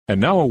And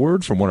now a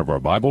word from one of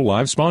our Bible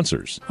Live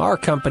sponsors. Our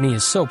company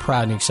is so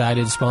proud and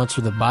excited to sponsor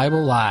the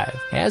Bible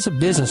Live. As a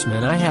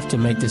businessman, I have to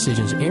make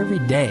decisions every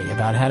day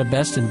about how to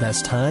best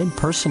invest time,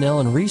 personnel,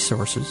 and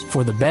resources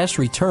for the best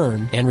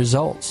return and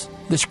results.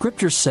 The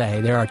scriptures say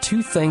there are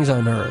two things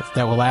on earth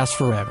that will last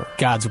forever: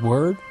 God's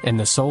Word and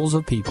the souls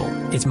of people.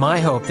 It's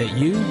my hope that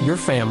you, your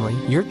family,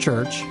 your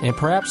church, and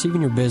perhaps even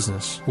your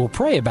business will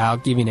pray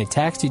about giving a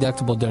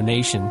tax-deductible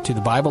donation to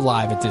the Bible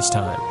Live at this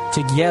time.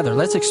 Together,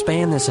 let's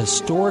expand this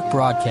historic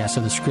broadcast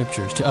of the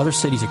scriptures to other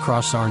cities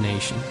across our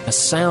nation. A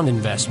sound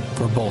investment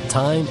for both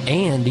time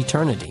and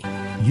eternity.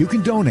 You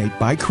can donate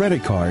by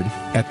credit card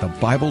at the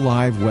Bible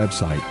Live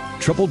website,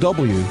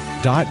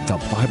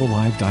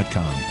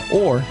 www.thebiblelive.com,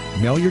 or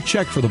mail your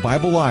check for the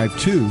Bible Live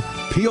to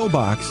P.O.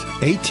 Box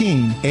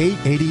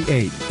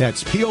 18888.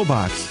 That's P.O.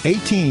 Box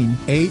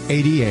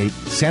 18888,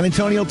 San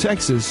Antonio,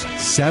 Texas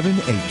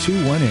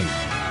 78218.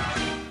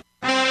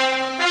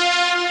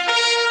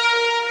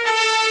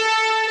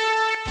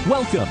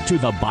 Welcome to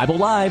the Bible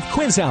Live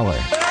Quiz Hour.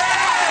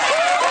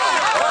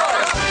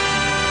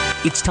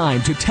 It's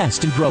time to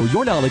test and grow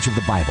your knowledge of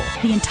the Bible.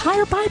 The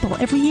entire Bible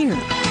every year.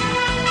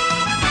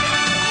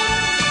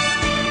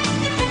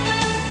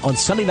 On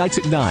Sunday nights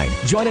at 9,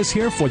 join us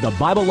here for the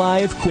Bible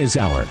Live Quiz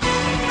Hour.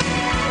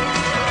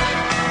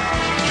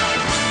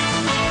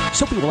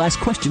 Soapy will ask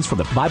questions from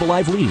the Bible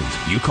Live lead.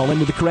 You call in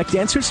with the correct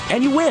answers,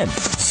 and you win.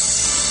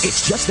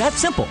 It's just that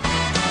simple.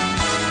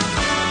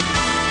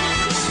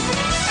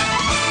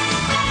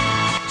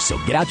 So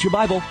get out your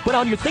Bible, put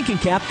on your thinking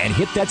cap, and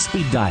hit that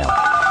speed dial.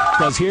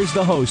 Because here's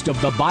the host of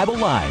the Bible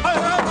Live,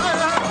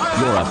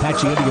 your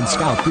Apache Indian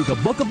scout through the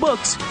Book of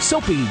Books,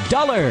 Soapy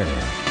Dollar.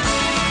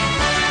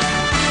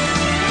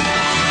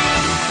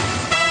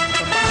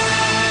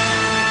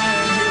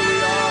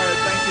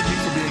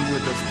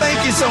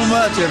 Thank you so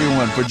much,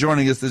 everyone, for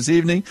joining us this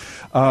evening.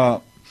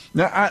 Now,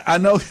 I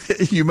know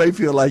you may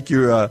feel like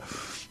you're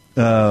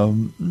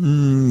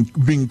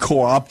being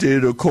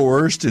co-opted or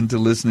coerced into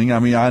listening. I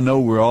mean, I know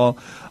we're all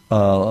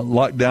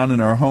locked down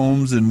in our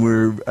homes, and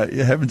I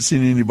haven't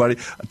seen anybody.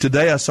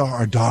 Today, I saw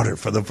our daughter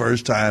for the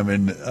first time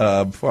in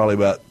probably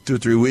about 2 or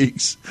 3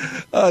 weeks.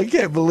 I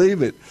can't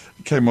believe it.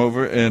 Came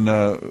over, and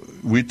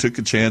we took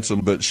a chance,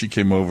 but she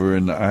came over,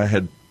 and I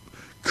had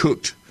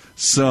cooked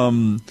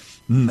some.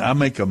 I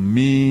make a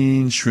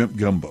mean shrimp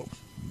gumbo,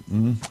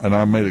 and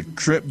I made a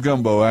shrimp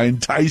gumbo. I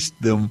enticed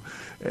them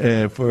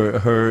for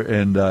her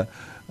and our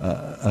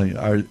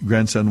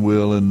grandson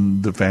Will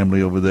and the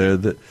family over there.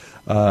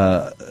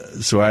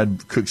 So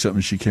I'd cook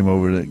something. She came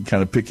over to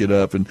kind of pick it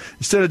up, and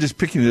instead of just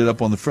picking it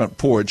up on the front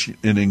porch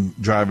and then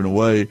driving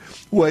away,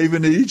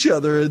 waving at each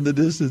other in the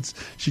distance,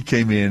 she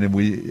came in, and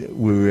we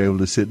were able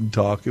to sit and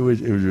talk. It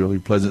was really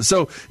pleasant.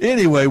 So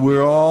anyway,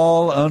 we're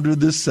all under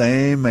the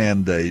same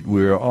mandate.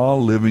 We're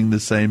all living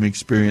the same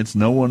experience.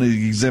 No one is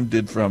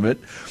exempted from it.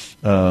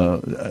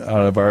 Out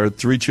of our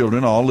 3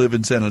 children, all live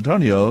in San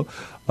Antonio.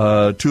 2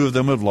 of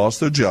them have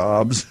lost their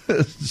jobs,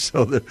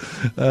 so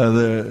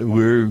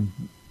we're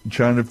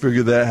trying to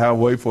figure that how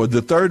way forward.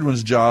 The third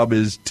one's job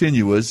is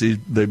tenuous.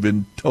 They've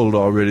been told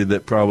already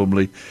that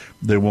probably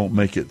they won't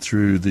make it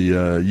through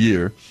the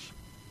year.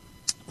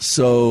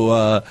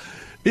 So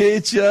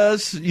it's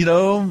just,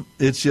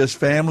 it's just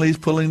families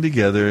pulling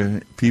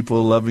together,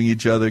 people loving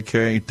each other,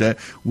 caring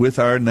with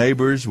our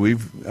neighbors.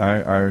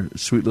 Our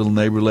sweet little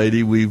neighbor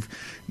lady, we've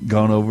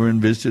gone over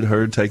and visited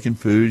her, taken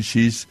food.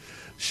 She's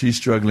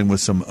struggling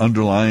with some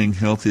underlying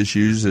health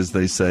issues, as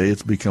they say.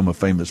 It's become a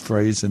famous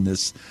phrase in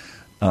this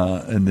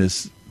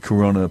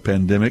corona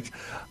pandemic.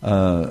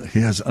 He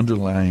has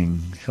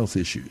underlying health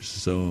issues.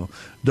 So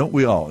don't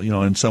we all,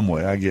 in some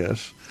way, I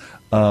guess.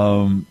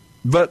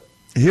 But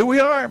here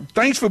we are.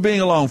 Thanks for being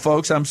along,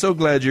 folks. I'm so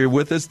glad you're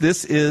with us.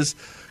 This is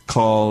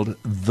called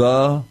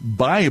The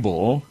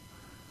Bible,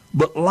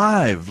 but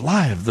live,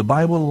 the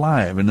Bible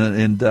live.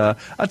 And I'll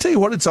tell you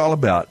what it's all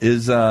about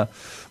is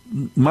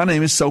my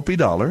name is Soapy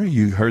Dollar.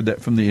 You heard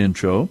that from the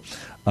intro.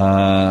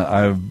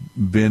 I've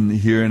been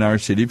here in our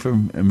city for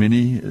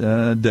many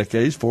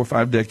decades, 4 or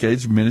 5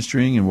 decades,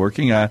 ministering and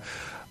working. I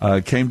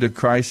came to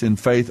Christ in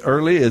faith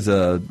early. As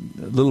a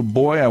little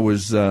boy, I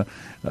was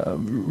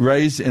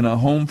raised in a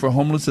home for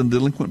homeless and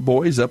delinquent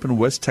boys up in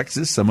West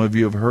Texas. Some of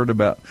you have heard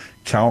about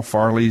Cal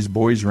Farley's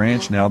Boys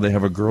Ranch. Now they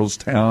have a girls'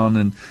 town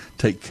and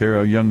take care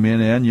of young men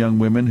and young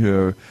women who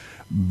have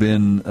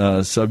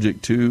been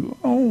subject to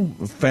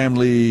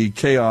family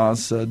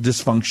chaos,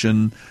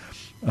 dysfunction,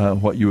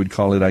 what you would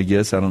call it, I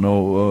guess. I don't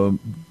know,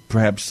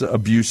 perhaps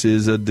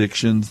abuses,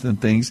 addictions, and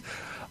things.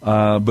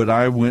 But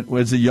I went,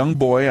 as a young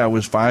boy, I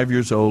was 5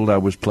 years old. I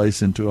was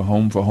placed into a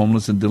home for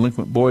homeless and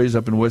delinquent boys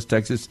up in West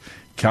Texas,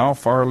 Cal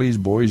Farley's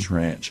Boys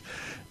Ranch.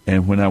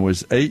 And when I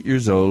was 8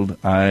 years old,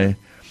 I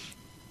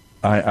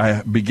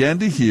began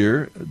to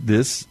hear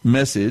this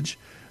message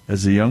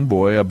as a young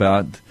boy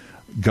about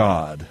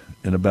God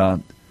and about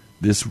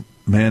this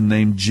man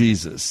named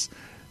Jesus.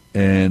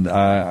 And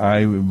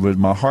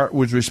my heart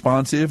was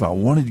responsive. I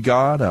wanted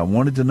God. I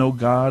wanted to know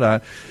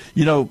God.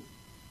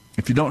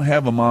 if you don't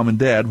have a mom and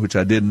dad, which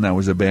I didn't, I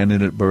was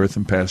abandoned at birth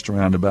and passed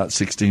around about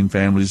 16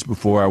 families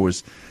before I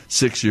was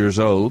 6 years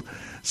old.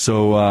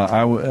 So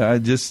I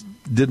just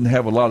didn't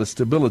have a lot of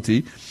stability.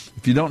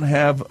 If you don't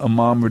have a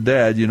mom or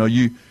dad,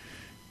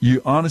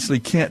 you honestly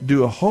can't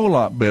do a whole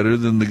lot better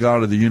than the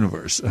God of the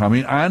universe. I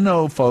mean, I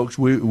know, folks,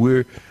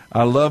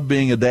 I love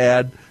being a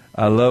dad.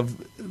 I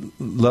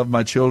love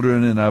my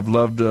children, and I've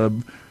loved.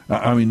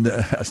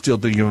 I still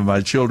think of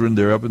my children.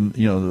 They're up in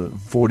the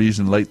 40s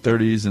and late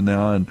 30s, and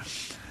now,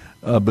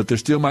 but they're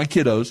still my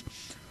kiddos.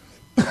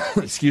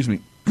 Excuse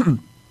me.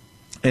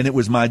 And it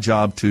was my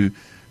job to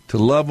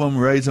love them,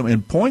 raise them,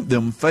 and point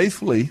them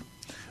faithfully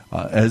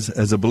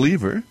as a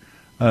believer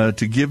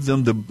to give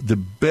them the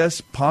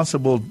best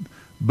possible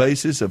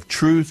basis of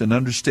truth and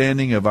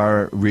understanding of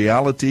our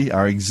reality,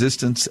 our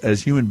existence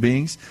as human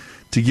beings,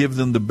 to give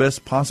them the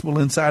best possible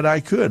insight I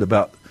could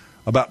about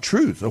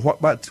truth,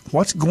 about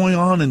what's going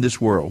on in this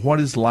world, what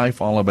is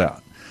life all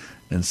about.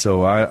 And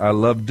so I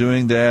love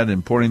doing that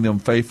and pointing them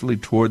faithfully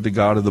toward the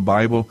God of the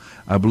Bible.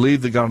 I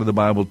believe the God of the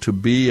Bible to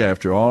be,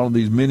 after all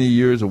these many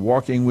years of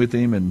walking with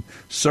Him and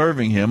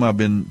serving Him. I've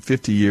been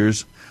 50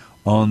 years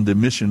on the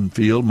mission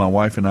field. My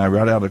wife and I,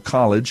 right out of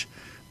college,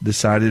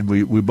 decided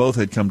we both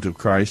had come to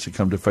Christ, to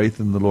come to faith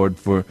in the Lord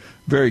for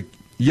very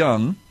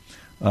young.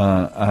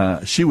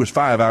 She was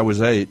 5, I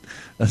was 8,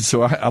 and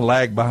so I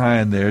lagged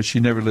behind there. She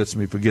never lets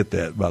me forget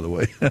that, by the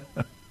way.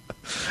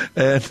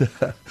 And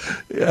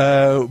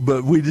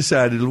but we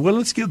decided, well,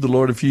 let's give the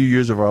Lord a few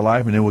years of our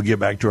life, and then we'll get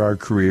back to our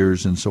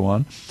careers and so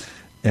on.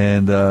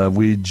 And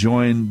we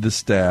joined the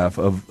staff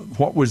of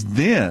what was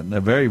then a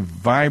very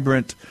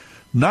vibrant,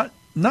 not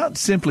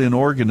simply an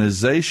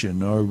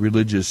organization or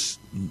religious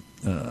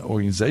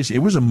organization. It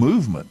was a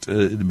movement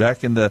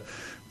back in the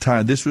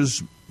time. This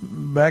was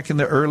back in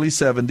the early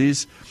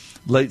 70s,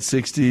 late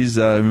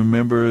 60s. I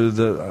remember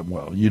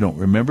you don't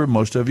remember,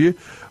 most of you,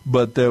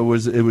 but it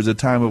was a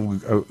time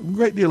of a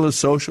great deal of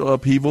social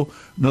upheaval.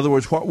 In other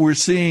words, what we're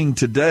seeing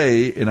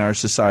today in our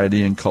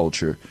society and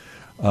culture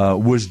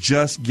was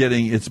just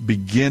getting its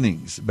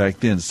beginnings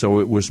back then. So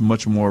it was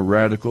much more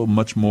radical,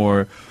 much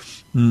more.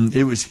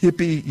 It was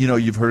hippie.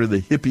 You've heard of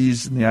the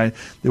hippies. And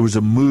there was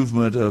a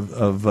movement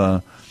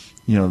of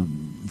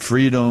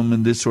freedom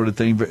and this sort of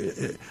thing.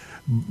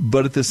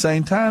 But at the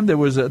same time, there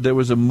was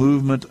a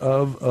movement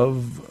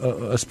of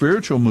a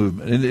spiritual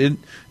movement, and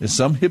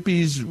some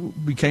hippies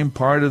became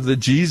part of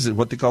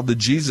what they called the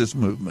Jesus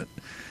movement,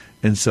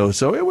 and so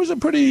it was a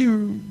pretty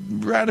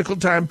radical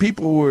time.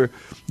 The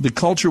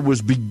culture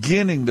was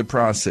beginning the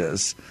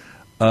process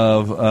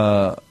of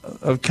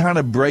kind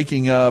of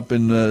breaking up,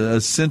 and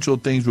essential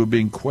things were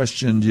being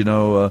questioned.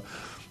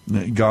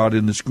 God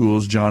in the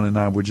schools. John and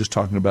I were just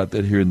talking about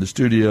that here in the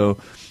studio.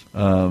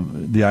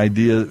 The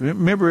idea,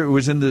 remember, it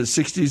was in the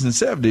 60s and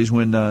 70s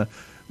when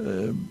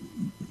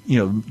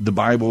the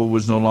Bible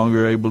was no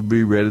longer able to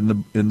be read in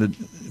the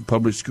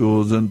public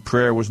schools, and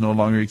prayer was no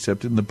longer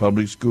accepted in the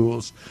public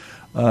schools.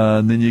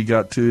 And then you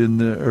got to, in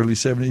the early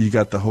 70s, you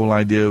got the whole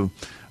idea of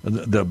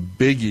the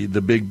biggie,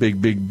 the big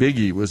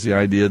biggie was the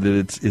idea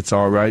that it's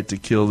all right to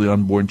kill the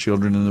unborn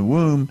children in the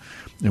womb,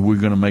 and we're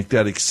going to make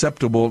that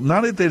acceptable.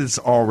 Not that it's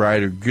all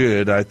right or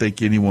good. I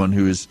think anyone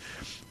who is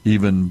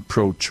even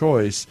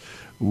pro-choice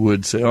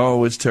would say,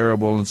 "Oh, it's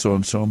terrible," and so on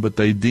and so on. But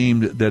they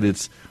deemed that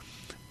it's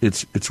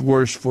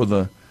worse for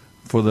the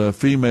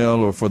female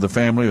or for the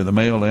family, or the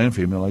male and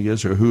female, I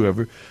guess, or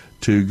whoever,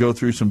 to go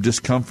through some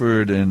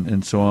discomfort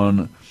and so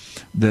on,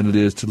 than it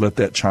is to let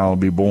that child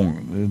be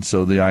born. And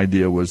so the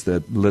idea was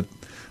that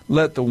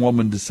let the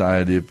woman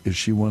decide if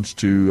she wants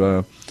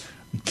to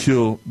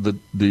kill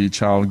the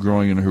child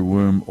growing in her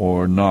womb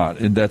or not,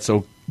 and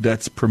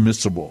that's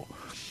permissible.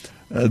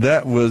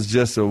 That was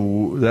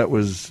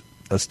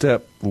a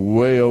step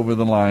way over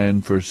the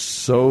line for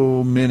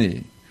so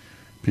many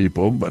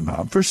people, but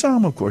not for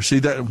some, of course. See,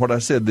 that what I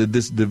said, that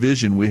this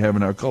division we have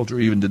in our culture,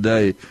 even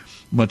today,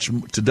 much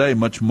more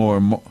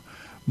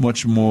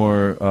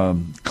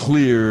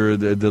clear.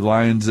 The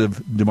lines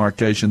of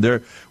demarcation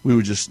there. We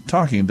were just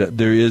talking that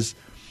there is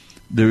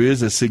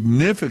a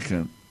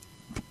significant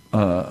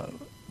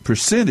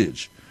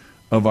percentage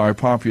of our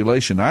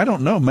population. I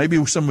don't know.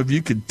 Maybe some of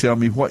you could tell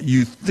me what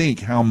you think.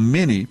 How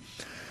many?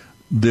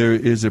 There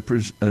is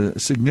a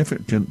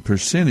significant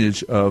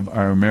percentage of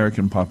our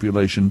American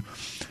population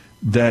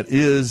that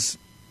is,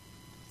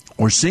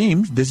 or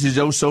seems, this is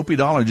SOAPY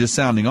Dollar just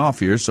sounding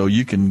off here, so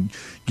you can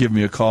give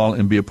me a call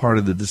and be a part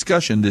of the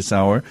discussion this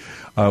hour.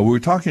 We're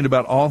talking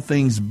about all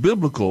things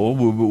biblical.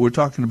 We're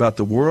talking about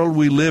the world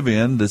we live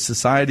in, the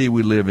society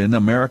we live in,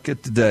 America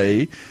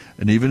today,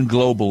 and even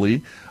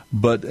globally,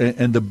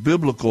 and the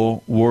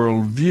biblical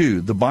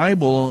worldview. The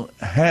Bible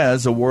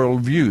has a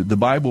worldview. The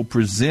Bible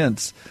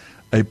presents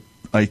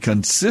a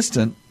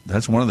consistent,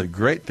 that's one of the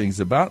great things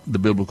about the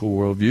biblical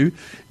worldview.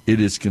 It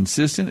is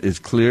consistent, it's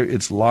clear,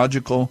 it's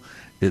logical,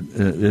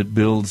 it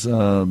builds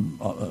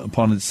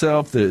upon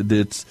itself. It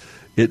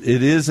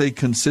is a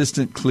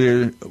consistent,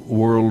 clear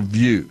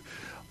worldview.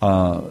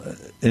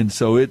 And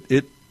so it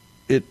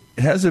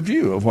has a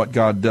view of what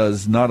God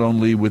does, not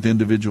only with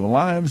individual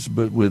lives,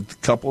 but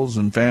with couples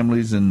and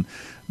families and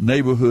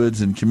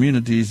neighborhoods and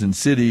communities and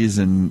cities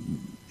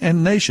and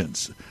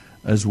nations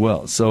as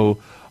well. So,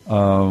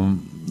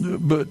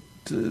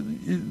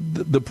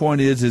 the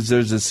point is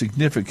there's a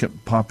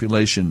significant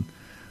population,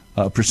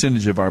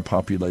 percentage of our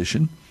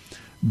population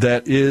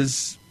that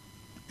is,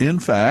 in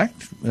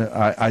fact,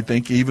 I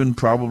think even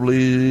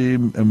probably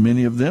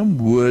many of them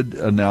would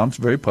announce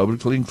very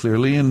publicly and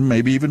clearly and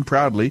maybe even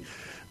proudly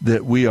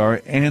that we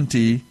are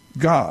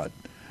anti-God.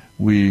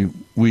 We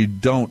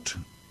don't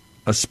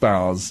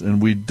espouse, and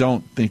we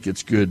don't think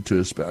it's good to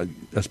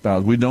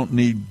espouse. We don't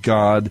need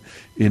God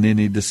in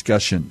any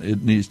discussion.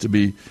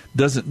 It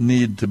doesn't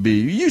need to be.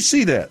 You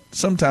see that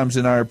sometimes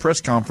in our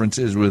press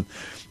conferences with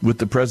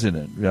the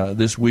president.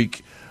 This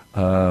week,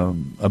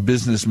 a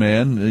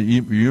businessman,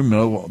 you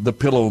know, the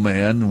Pillow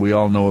Man. We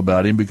all know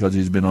about him because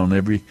he's been on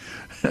every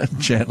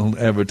channel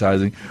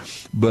advertising.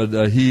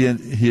 But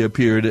he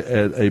appeared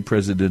at a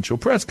presidential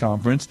press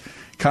conference,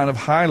 kind of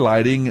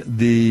highlighting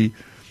the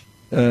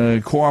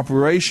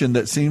cooperation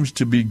that seems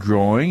to be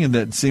growing, and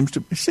that seems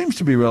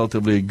to be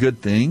relatively a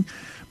good thing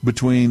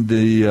between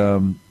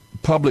the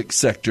public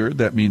sector.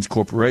 That means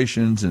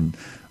corporations and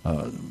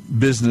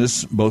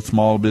business, both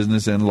small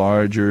business and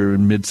larger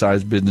and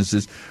mid-sized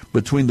businesses,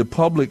 between the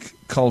public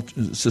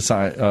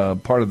society,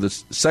 part of the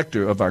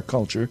sector of our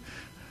culture,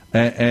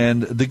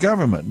 and the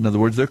government. In other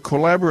words, they're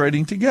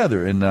collaborating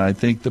together. And I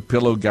think the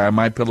Pillow Guy,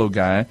 My Pillow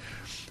Guy,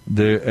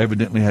 they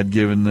evidently had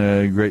given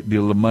a great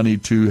deal of money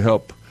to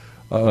help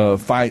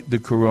fight the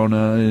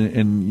corona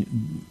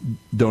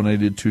and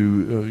donated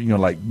to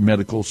like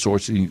medical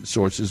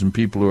sources and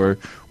people who are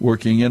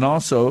working. And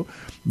also,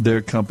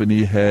 their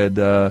company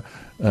had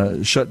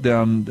shut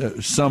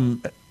down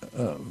some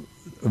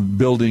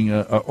building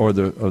or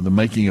the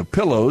making of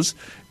pillows,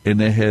 and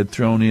they had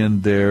thrown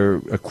in their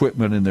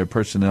equipment and their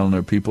personnel and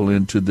their people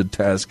into the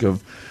task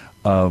of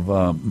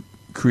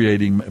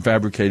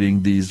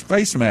fabricating these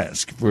face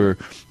masks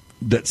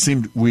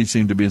we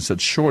seem to be in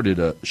such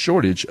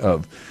shortage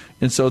of.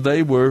 And so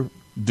they were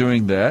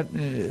doing that,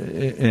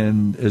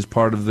 and as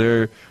part of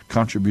their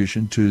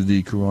contribution to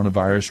the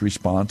coronavirus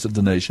response of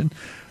the nation.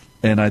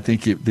 And I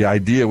think the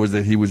idea was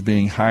that he was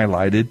being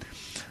highlighted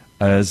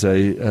as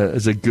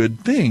a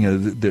good thing,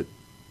 that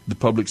the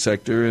public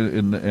sector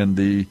and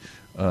the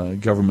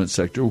government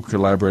sector were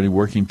collaborating,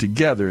 working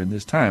together in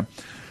this time.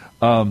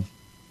 The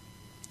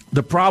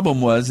problem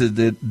was that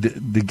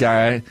the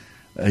guy.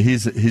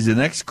 He's an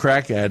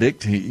ex-crack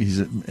addict. He's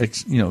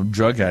an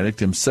drug addict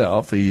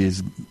himself. He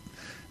has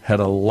had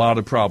a lot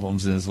of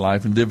problems in his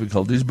life and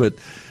difficulties, but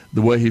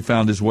the way he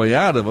found his way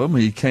out of them,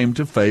 he came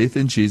to faith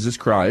in Jesus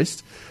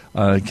Christ,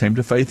 came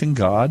to faith in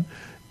God,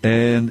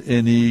 and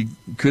he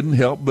couldn't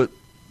help but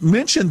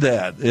mention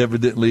that,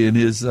 evidently, in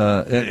his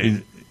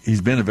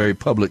he's been a very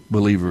public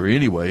believer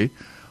anyway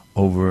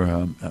over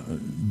a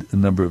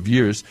number of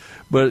years,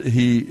 but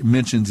he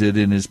mentions it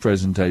in his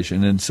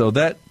presentation, and so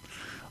that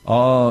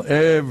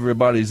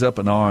everybody's up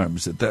in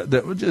arms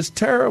that was just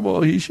terrible.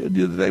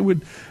 They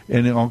would,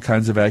 and all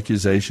kinds of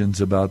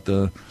accusations about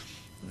the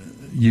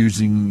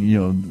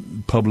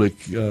using public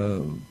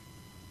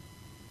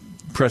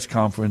press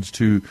conference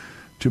to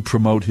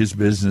promote his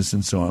business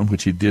and so on,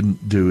 which he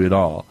didn't do at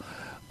all.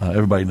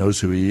 Everybody knows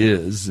who he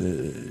is,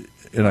 and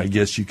I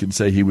guess you can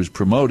say he was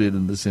promoted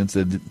in the sense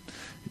that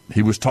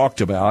he was talked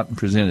about and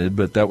presented,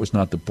 but that was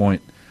not the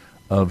point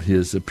of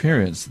his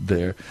appearance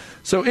there.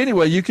 So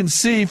anyway, you can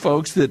see,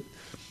 folks, that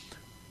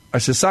our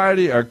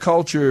society, our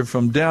culture,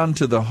 from down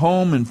to the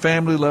home and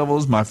family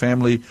levels. My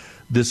family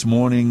this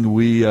morning,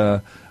 we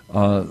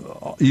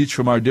each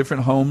from our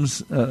different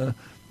homes. Let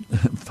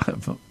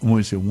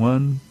me say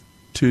 1,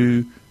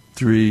 2,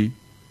 3,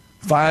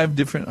 5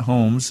 different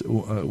homes.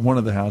 One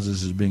of the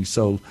houses is being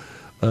sold.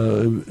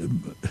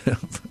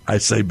 I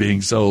say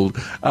being sold.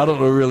 I don't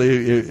know really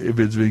if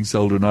it's being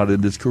sold or not in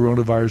this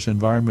coronavirus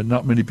environment.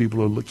 Not many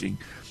people are looking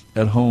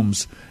at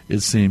homes, it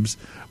seems.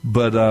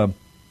 But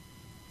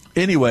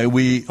anyway,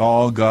 we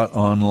all got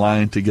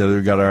online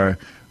together, got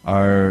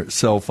our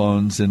cell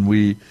phones, and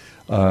we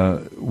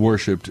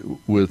worshipped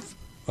with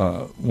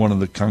one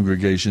of the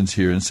congregations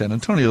here in San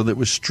Antonio that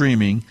was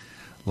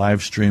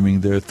live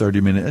streaming their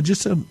 30-minute,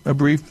 just a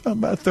brief,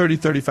 about 30,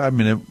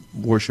 35-minute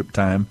worship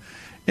time.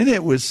 And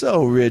it was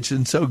so rich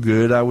and so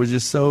good. I was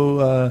just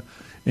so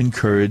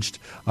encouraged.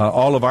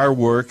 All of our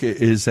work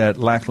is at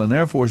Lackland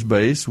Air Force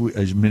Base.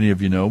 As many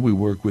of you know, we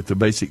work with the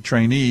basic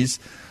trainees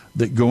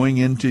that going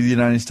into the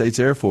United States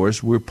Air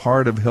Force, we're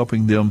part of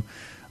helping them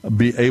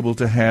be able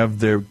to have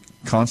their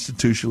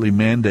constitutionally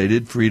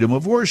mandated freedom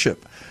of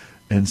worship.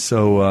 And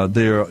so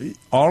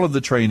all of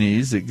the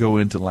trainees that go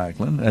into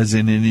Lackland, as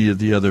in any of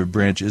the other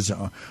branches,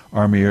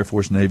 Army, Air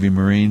Force, Navy,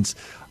 Marines,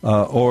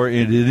 or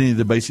in any of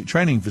the basic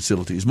training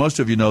facilities. Most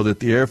of you know that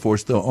the Air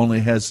Force, though,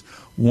 only has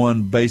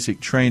one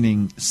basic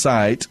training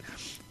site,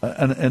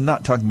 and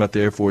not talking about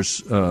the Air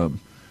Force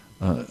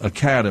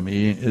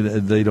Academy.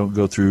 They don't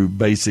go through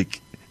basic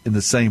in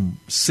the same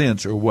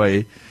sense or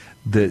way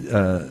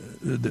that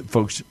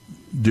folks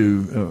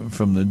do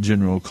from the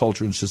general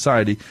culture and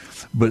society.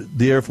 But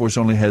the Air Force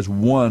only has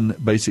one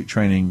basic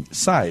training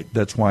site.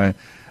 That's why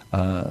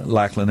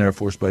Lackland Air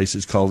Force Base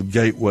is called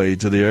Gateway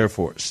to the Air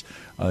Force.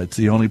 It's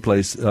the only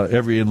place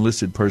every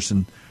enlisted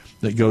person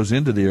that goes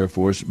into the Air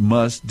Force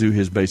must do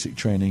his basic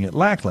training at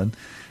Lackland.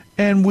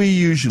 And we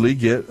usually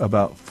get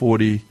about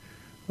 40%.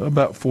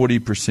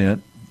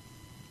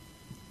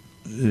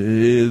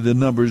 The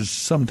numbers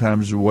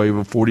sometimes are way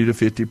over 40 to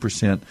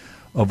 50%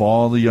 of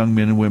all the young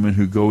men and women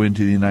who go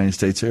into the United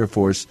States Air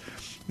Force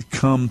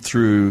come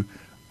through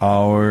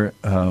our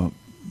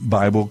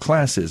Bible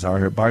classes,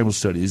 our Bible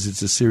studies.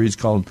 It's a series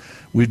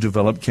we've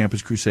developed,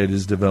 Campus Crusade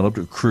has developed,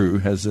 or Crew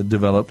has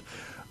developed,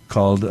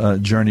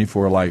 called Journey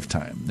for a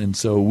Lifetime. And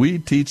so we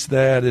teach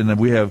that, and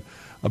we have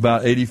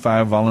about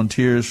 85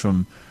 volunteers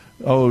from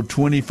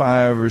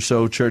 25 or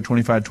so church,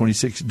 25,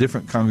 26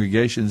 different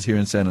congregations here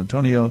in San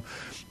Antonio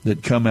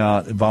that come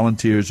out,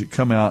 volunteers that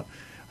come out,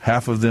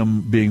 half of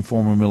them being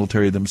former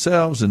military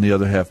themselves and the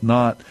other half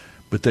not.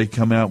 But they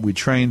come out, we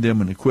train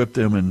them and equip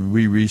them and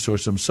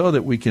re-resource them so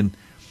that we can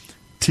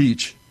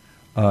teach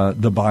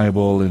the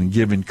Bible and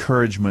give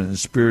encouragement and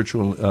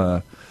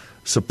spiritual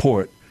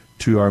support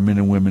to our men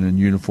and women in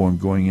uniform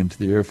going into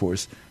the Air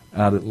Force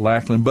out at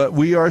Lackland. But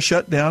we are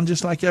shut down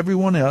just like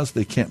everyone else.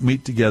 They can't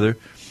meet together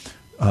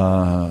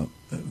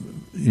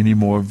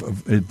anymore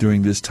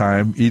during this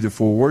time, either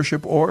for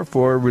worship or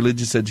for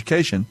religious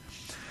education.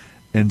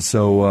 And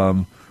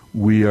so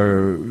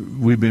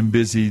we've been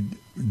busy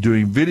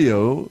doing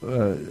video.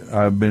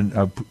 I've been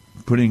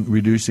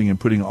reducing and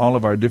putting all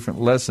of our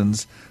different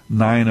lessons,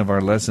 9 of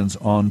our lessons,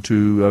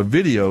 onto a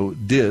video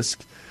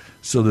disc,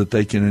 so that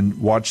they can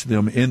watch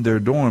them in their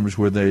dorms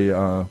where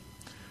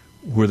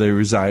they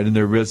reside in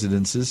their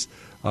residences.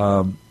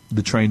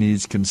 The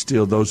trainees can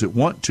still, those that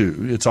want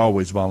to, it's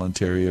always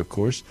voluntary, of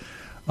course.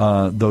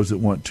 Those that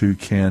want to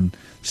can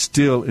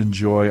still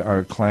enjoy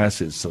our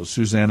classes. So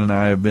Suzanne and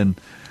I have been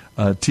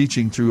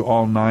teaching through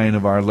all 9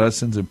 of our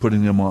lessons and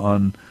putting them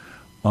on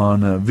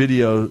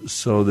video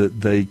so that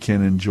they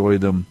can enjoy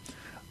them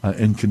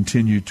and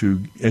continue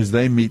to, as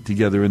they meet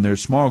together in their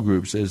small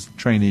groups as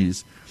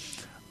trainees,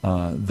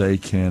 they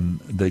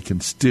can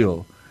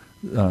still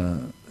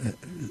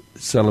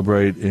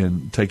celebrate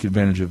and take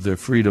advantage of their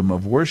freedom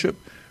of worship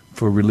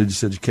for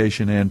religious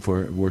education and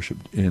for worship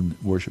in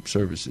worship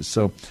services.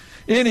 So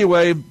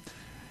anyway,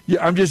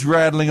 I'm just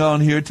rattling on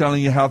here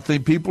telling you how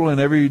people and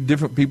every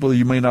different people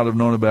you may not have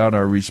known about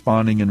are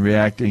responding and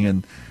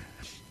reacting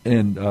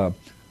and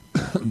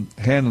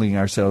handling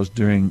ourselves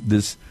during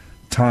this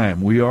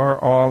time. We are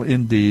all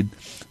indeed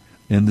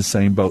in the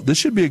same boat. This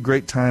should be a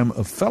great time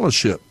of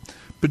fellowship,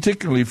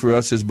 particularly for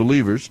us as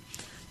believers.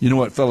 You know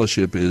what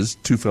fellowship is?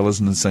 2 fellows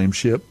in the same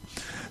ship.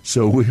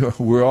 So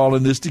we're all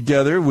in this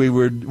together.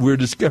 We're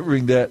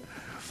discovering that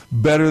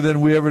better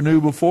than we ever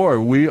knew before.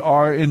 We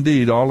are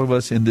indeed, all of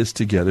us, in this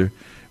together.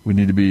 We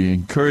need to be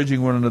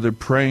encouraging one another,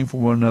 praying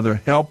for one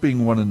another,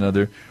 helping one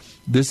another.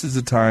 This is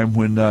a time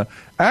when,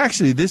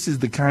 this is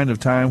the kind of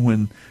time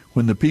when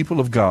the people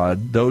of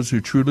God, those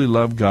who truly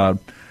love God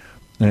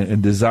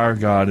and desire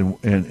God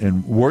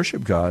and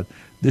worship God,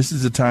 this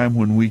is a time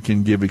when we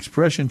can give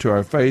expression to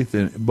our faith,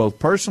 and both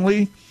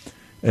personally,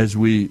 as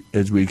we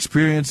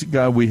experience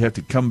God, we have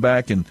to come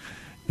back and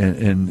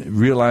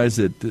realize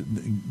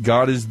that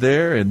God is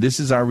there and this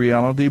is our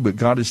reality, but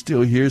God is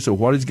still here. So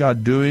what is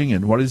God doing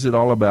and what is it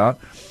all about?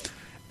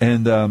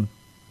 And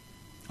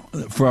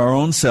for our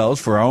own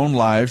selves, for our own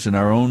lives and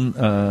our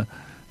own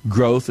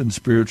growth and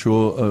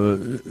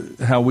spiritual,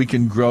 how we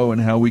can grow and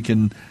how we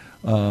can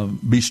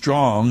be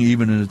strong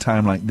even in a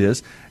time like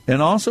this.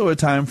 And also a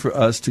time for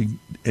us to,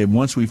 and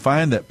once we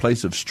find that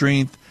place of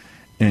strength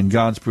and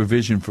God's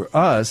provision for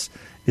us,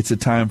 it's a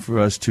time for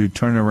us to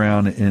turn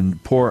around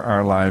and pour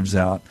our lives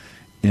out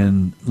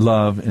in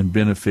love and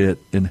benefit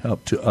and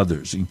help to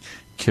others and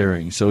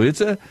caring. So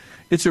it's a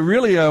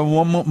really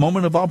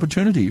moment of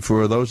opportunity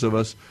for those of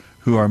us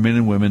who are men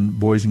and women,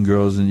 boys and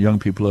girls, and young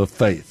people of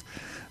faith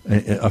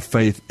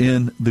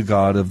in the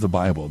God of the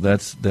Bible.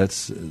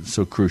 That's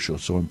so crucial,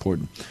 so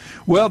important.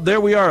 Well, there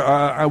we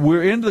are.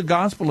 We're in the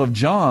Gospel of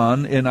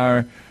John in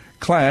our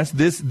class.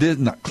 This is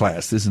not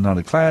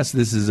a class.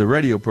 This is a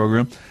radio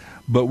program.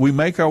 But we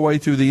make our way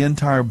through the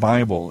entire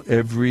Bible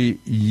every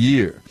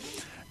year.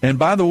 And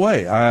by the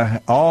way,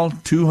 all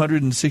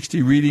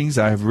 260 readings,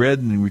 I have read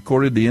and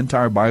recorded the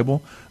entire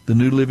Bible, the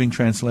New Living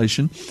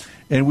Translation.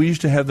 And we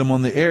used to have them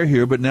on the air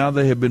here, but now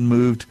they have been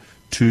moved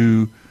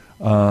to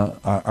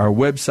our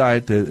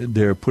website.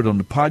 They're put on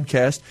the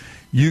podcast.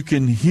 You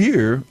can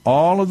hear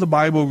all of the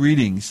Bible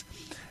readings,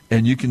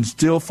 and you can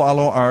still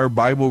follow our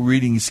Bible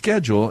reading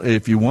schedule.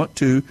 If you want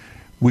to,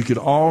 we could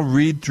all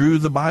read through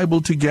the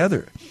Bible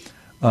together.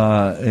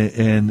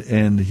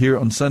 And here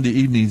on Sunday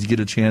evenings, get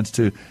a chance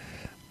to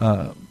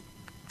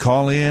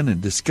call in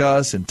and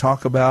discuss and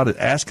talk about it,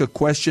 ask a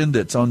question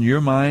that's on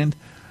your mind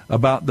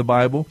about the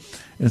Bible.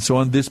 And so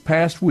on this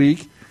past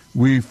week,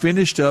 we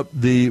finished up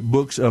the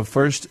books of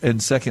 1st and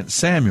 2nd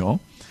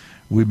Samuel.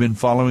 We've been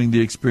following the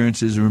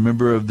experiences,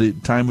 remember, of the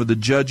time of the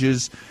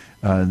Judges,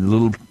 the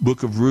little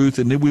book of Ruth,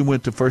 and then we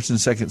went to 1st and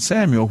 2nd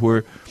Samuel,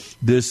 where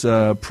this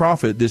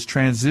prophet, this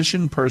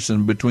transition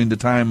person between the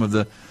time of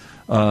the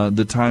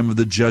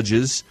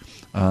Judges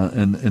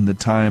and the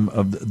time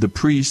of the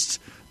priests,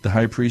 the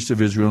high priest of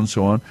Israel, and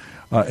so on,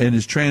 and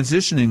is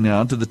transitioning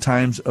now to the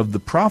times of the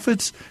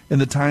prophets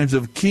and the times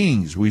of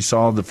kings. We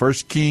saw the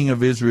first king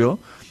of Israel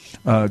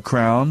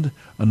crowned,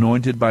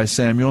 anointed by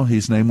Samuel.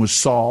 His name was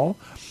Saul,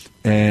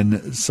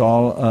 and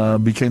Saul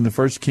became the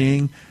first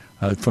king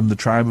from the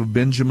tribe of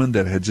Benjamin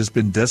that had just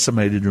been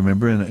decimated,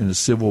 remember, in a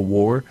civil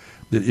war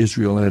that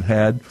Israel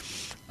had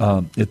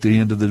at the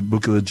end of the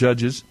book of the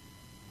Judges.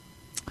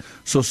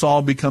 So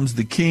Saul becomes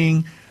the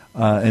king,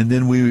 and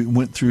then we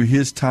went through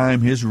his time,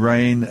 his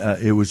reign.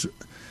 It was,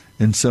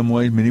 in some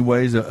ways, many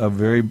ways, a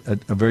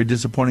very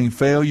disappointing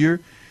failure.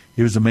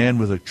 He was a man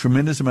with a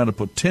tremendous amount of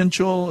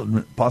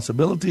potential,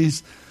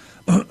 possibilities,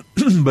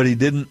 but he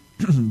didn't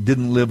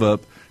live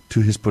up to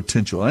his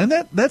potential. And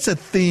that's a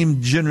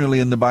theme generally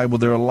in the Bible.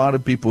 There are a lot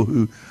of people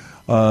who,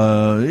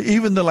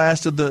 even the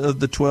last of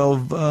the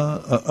 12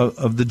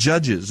 of the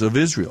judges of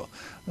Israel,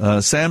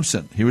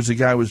 Samson, he was a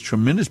guy with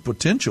tremendous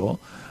potential,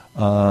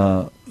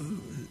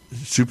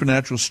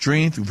 supernatural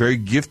strength, very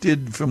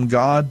gifted from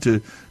God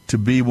to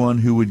be one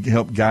who would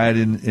help guide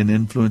and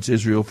influence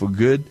Israel for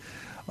good,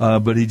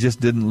 but he just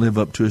didn't live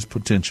up to his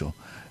potential.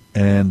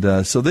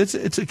 And so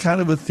it's a kind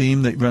of a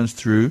theme that runs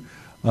through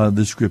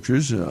the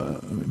scriptures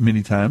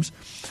many times.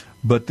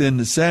 But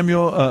then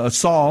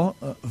Saul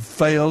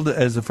failed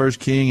as the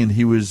first king, and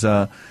he was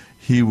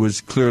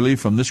clearly,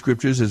 from the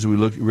scriptures, as we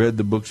read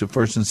the books of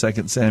 1st and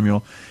 2nd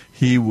Samuel,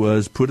 he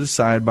was put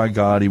aside by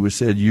God. He was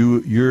said,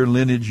 your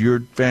lineage,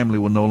 your family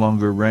will no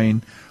longer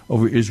reign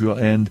over Israel.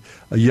 And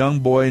a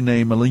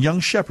young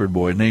shepherd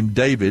boy named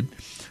David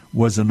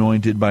was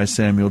anointed by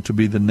Samuel to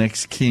be the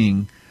next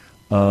king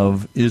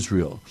of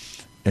Israel.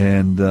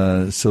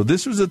 And so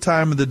this was a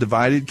time of the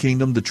divided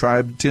kingdom,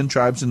 10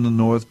 tribes in the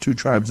north, 2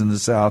 tribes in the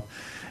south,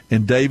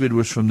 and David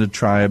was from the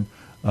tribe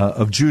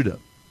of Judah.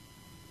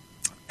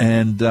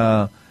 And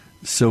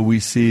so we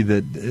see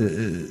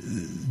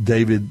that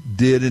David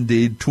did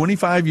indeed,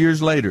 25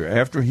 years later,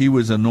 after he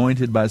was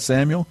anointed by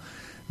Samuel,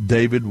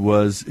 David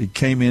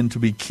came in to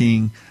be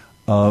king.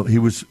 He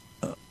was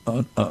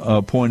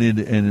appointed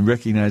and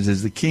recognized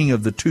as the king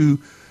of the 2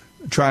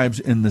 tribes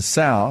in the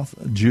south,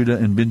 Judah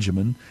and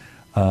Benjamin.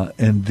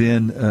 And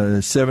then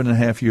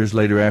 7.5 years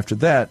later after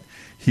that,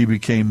 he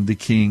became the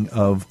king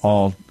of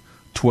all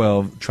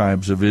 12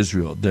 tribes of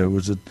Israel. There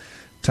was a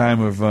time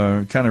of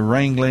kind of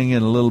wrangling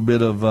and a little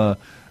bit of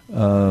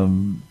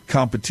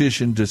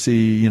competition to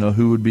see,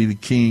 who would be the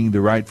king,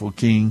 the rightful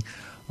king.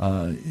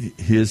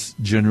 His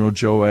general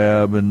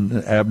Joab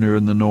and Abner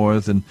in the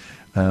north, and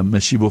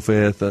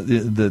Mephibosheth,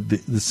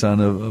 the son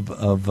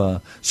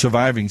of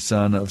surviving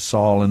son of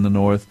Saul in the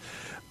north.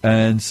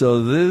 And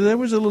so there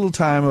was a little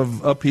time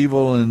of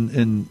upheaval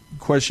and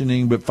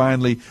questioning, but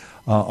finally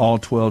all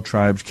 12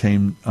 tribes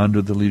came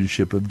under the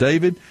leadership of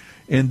David.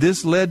 And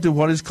this led to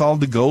what is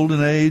called the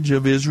Golden Age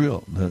of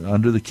Israel.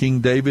 Under the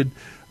King David,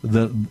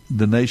 the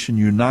nation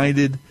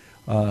united.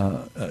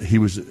 He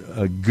was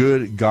a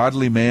good,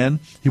 godly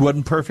man. He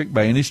wasn't perfect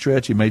by any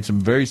stretch. He made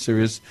some very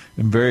serious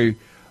and very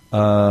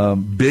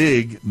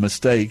big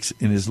mistakes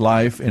in his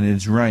life and in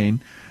his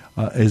reign.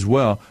 As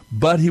well,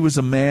 but he was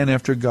a man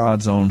after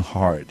God's own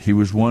heart. He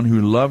was one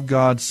who loved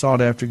God, sought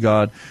after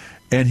God,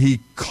 and he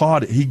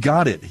caught it. He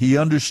got it. He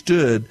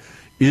understood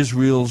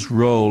Israel's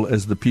role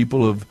as the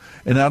people of,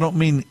 and I don't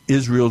mean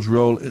Israel's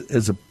role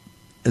as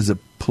a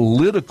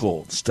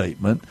political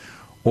statement,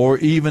 or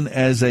even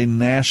as a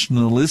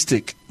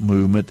nationalistic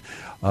movement,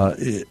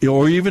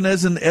 or even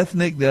as an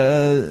ethnic,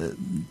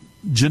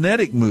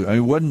 genetic movement. I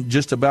mean, it wasn't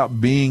just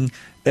about being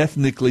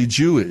ethnically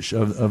Jewish,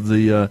 of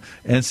the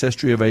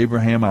ancestry of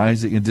Abraham,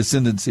 Isaac, and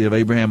descendancy of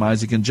Abraham,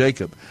 Isaac, and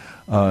Jacob,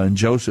 and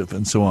Joseph,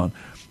 and so on.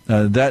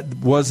 That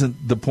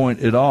wasn't the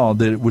point at all.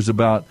 That it was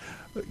about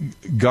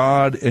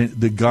God,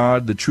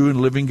 the true and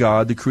living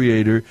God, the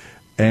Creator,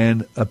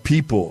 and a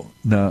people.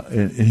 Now,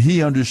 and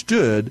he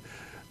understood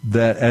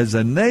that as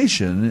a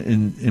nation,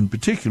 in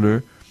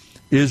particular,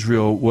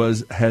 Israel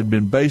had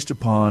been based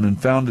upon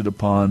and founded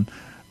upon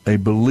a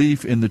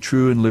belief in the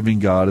true and living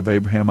God of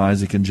Abraham,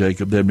 Isaac, and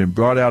Jacob. They had been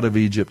brought out of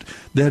Egypt.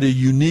 They had a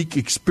unique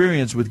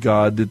experience with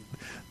God,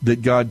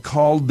 that God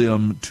called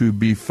them to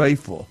be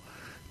faithful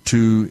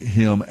to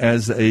him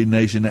as a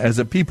nation, as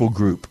a people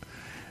group.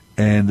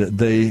 And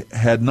they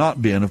had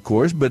not been, of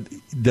course, but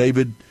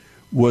David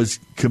was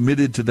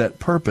committed to that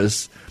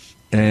purpose,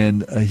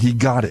 and he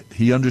got it.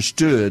 He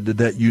understood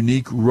that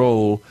unique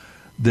role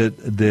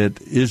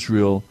that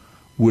Israel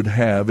would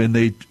have, and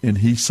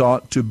he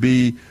sought to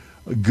be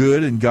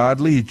good and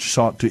godly. He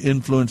sought to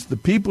influence the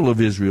people of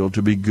Israel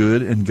to be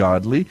good and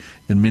godly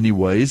in many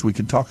ways. We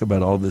can talk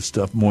about all this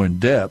stuff more in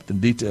depth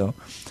and detail.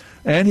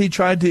 And he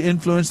tried to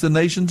influence the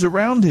nations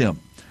around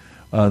him,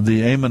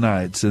 the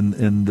Ammonites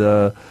and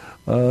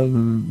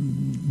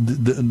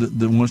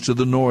the ones to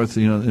the north,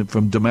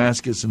 from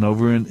Damascus and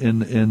over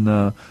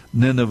in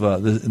Nineveh,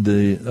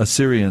 the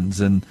Assyrians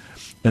and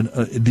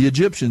the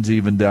Egyptians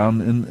even down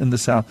in the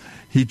south.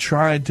 He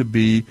tried to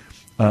be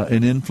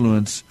and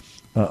influence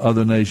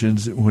other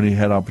nations when he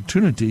had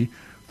opportunity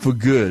for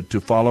good,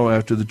 to follow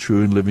after the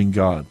true and living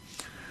God.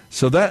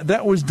 So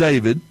that was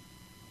David.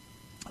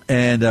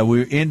 And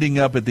we're ending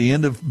up at the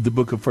end of the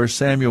book of 1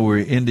 Samuel.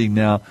 We're ending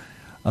now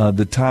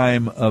the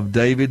time of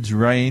David's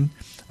reign.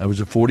 It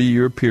was a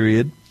 40-year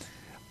period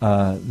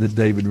that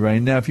David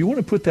reigned. Now, if you want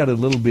to put that a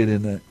little bit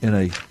in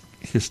a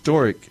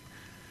historic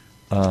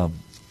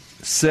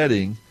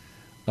setting,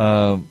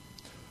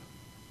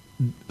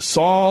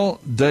 Saul,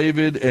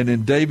 David, and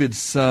then David's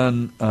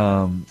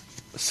son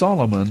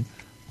Solomon,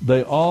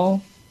 they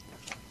all,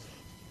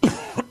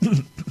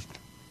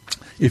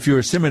 if you're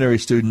a seminary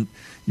student,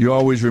 you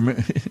always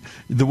remember,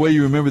 the way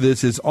you remember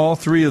this is all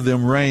three of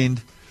them reigned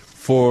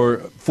for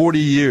 40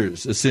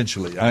 years,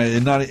 essentially.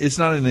 It's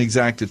not an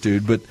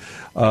exactitude, but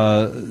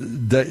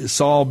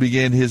Saul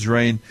began his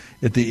reign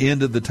at the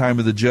end of the time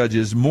of the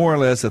judges, more or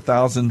less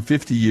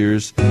 1,050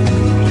 years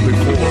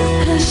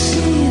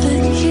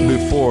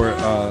before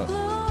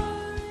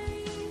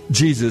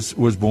Jesus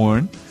was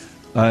born.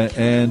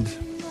 And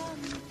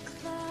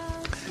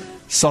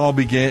Saul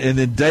began, and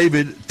then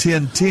David,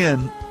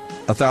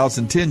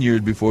 1,010 years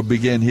before,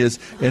 began his,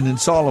 and then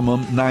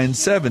Solomon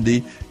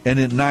 970, and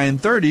in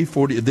 930,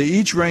 40. They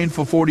each reigned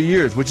for 40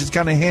 years, which is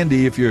kind of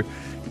handy if you're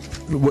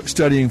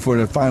studying for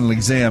the final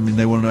exam and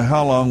they want to know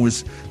how long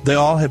was. They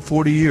all had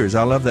 40 years.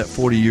 I love that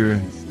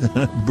 40-year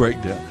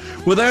breakdown.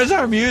 Well, there's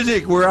our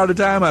music. We're out of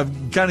time. I've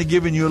kind of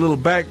given you a little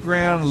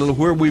background, a little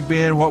where we've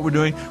been, what we're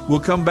doing. We'll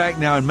come back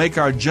now and make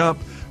our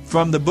jump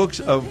from the books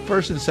of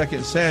 1 and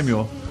 2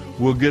 Samuel.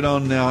 We'll get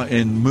on now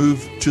and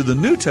move to the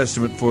New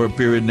Testament for a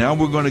period. Now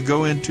we're going to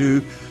go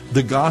into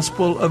the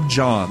Gospel of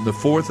John, the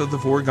fourth of the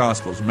four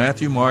Gospels,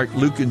 Matthew, Mark,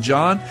 Luke, and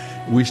John.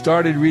 We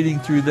started reading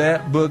through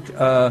that book.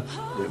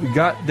 We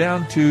got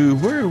down to,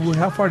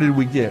 how far did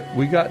we get?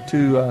 We got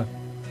to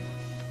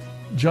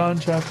John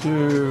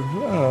chapter,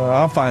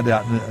 I'll find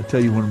out and I'll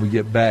tell you when we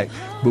get back.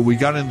 But we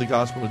got into the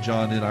Gospel of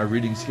John in our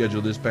reading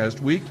schedule this past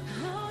week.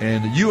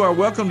 And you are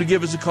welcome to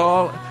give us a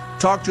call.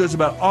 Talk to us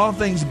about all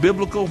things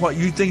biblical, what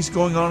you think is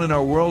going on in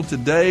our world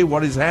today,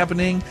 what is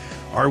happening.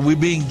 Are we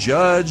being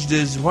judged?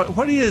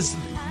 What is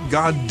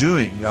God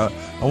doing? I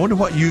wonder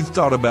what you've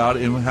thought about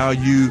and how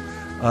you,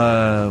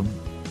 kind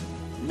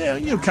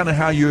of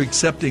how you're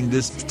accepting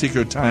this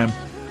particular time,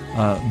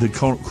 the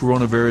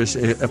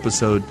coronavirus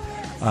episode.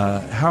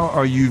 How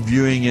are you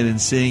viewing it and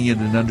seeing it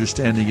and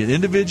understanding it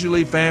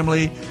individually,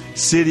 family,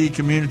 city,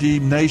 community,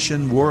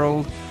 nation,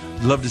 world?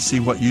 Love to see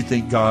what you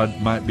think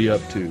God might be up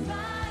to.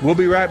 We'll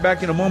be right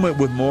back in a moment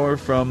with more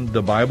from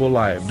the Bible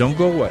Live. Don't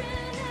go away.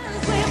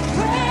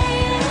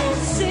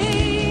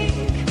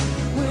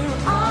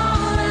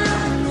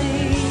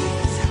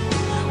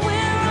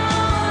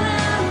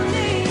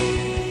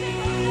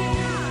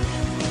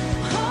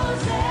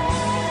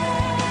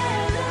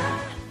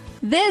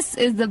 This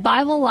is the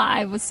Bible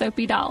Live with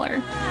Soapy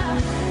Dollar.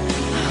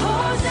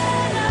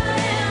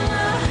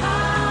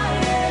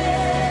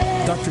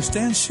 Dr.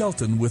 Stan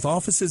Shelton, with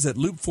offices at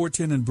Loop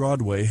 410 and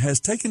Broadway, has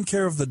taken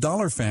care of the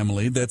Dollar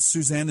family, that's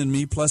Suzanne and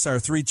me plus our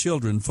 3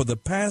 children, for the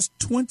past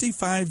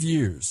 25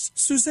 years.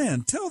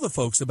 Suzanne, tell the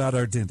folks about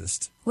our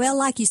dentist. Well,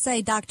 like you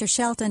say, Dr.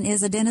 Shelton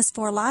is a dentist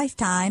for a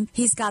lifetime.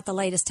 He's got the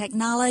latest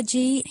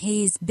technology.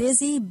 He's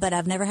busy, but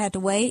I've never had to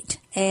wait.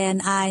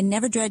 And I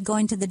never dread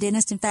going to the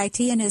dentist. In fact,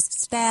 he and his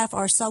staff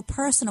are so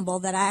personable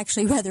that I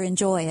actually rather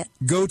enjoy it.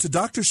 Go to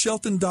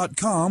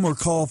drshelton.com or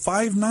call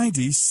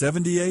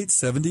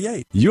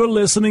 590-7878. You're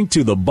listening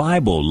to the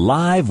Bible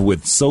Live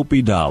with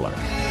Soapy Dollar.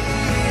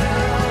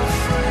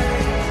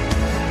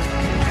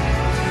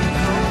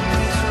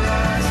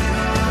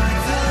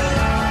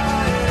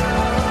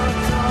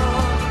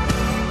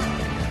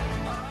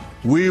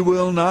 We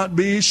will not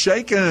be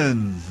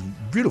shaken.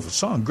 Beautiful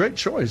song. Great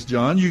choice,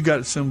 John. You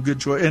got some good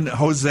choice. And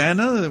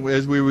Hosanna,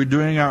 as we were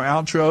doing our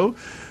outro,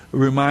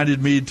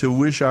 reminded me to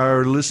wish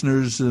our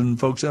listeners and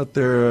folks out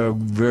there a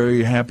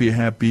very happy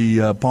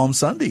Palm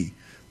Sunday.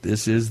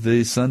 This is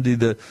the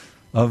Sunday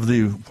of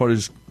what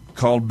is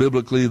called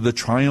biblically the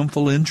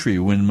triumphal entry,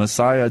 when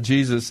Messiah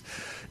Jesus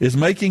is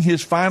making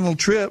his final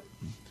trip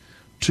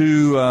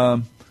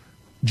to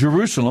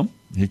Jerusalem.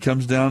 He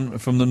comes down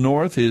from the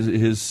north.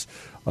 His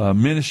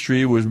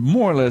ministry was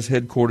more or less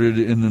headquartered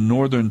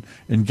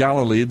in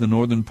Galilee, the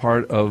northern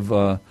part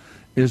of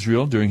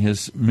Israel during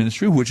his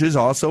ministry, which is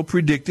also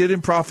predicted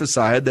and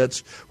prophesied.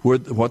 That's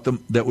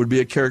that would be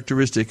a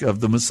characteristic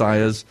of the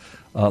Messiah's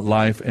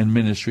life and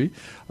ministry.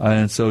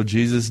 And so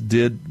Jesus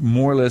did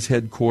more or less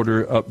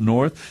headquarter up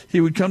north.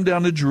 He would come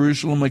down to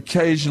Jerusalem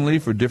occasionally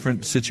for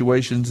different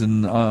situations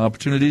and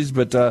opportunities,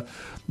 but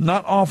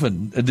not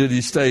often did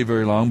he stay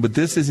very long. But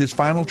this is his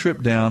final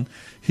trip down.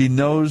 He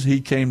knows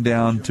he came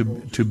down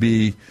to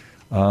be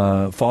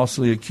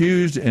falsely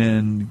accused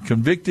and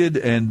convicted,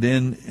 and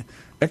then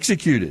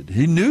executed.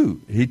 He knew.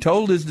 He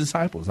told his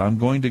disciples, I'm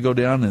going to go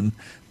down and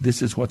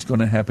this is what's going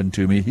to happen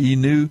to me. He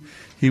knew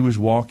he was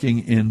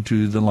walking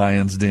into the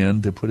lion's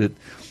den, to put it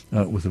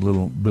with a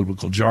little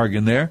biblical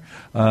jargon there,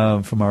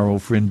 from our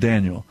old friend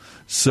Daniel.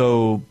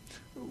 So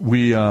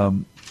we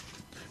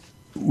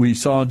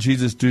saw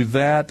Jesus do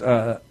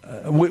that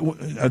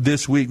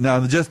this week.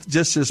 Now, just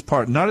this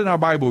part, not in our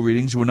Bible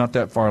readings. We're not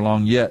that far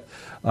along yet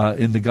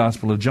in the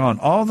Gospel of John.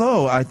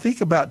 Although I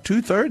think about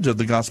 2/3 of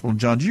the Gospel of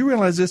John. Do you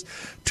realize this?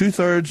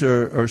 2/3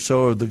 or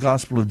so of the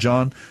Gospel of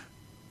John.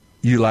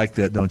 You like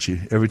that, don't you?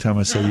 Every time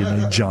I say your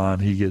name, John,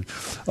 he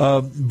gets.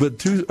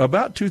 But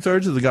about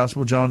 2/3 of the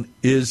Gospel of John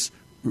is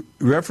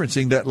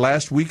referencing that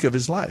last week of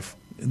his life.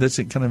 That's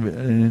kind of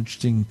an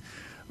interesting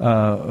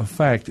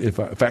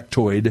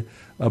factoid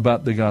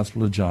about the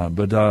Gospel of John.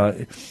 But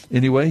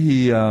anyway,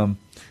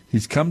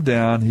 he's come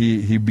down.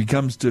 He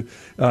becomes to,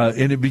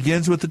 and it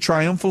begins with the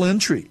triumphal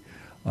entry.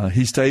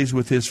 He stays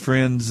with his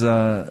friends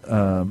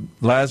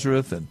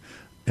Lazarus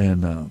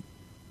and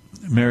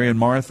Mary and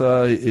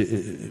Martha.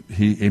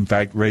 He in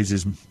fact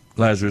raises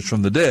Lazarus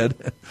from the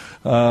dead.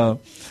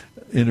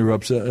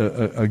 Interrupts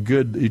a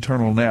good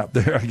eternal nap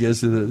there, I guess,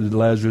 that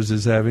Lazarus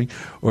is having,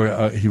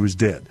 or he was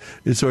dead.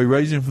 And so he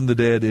raised him from the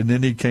dead, and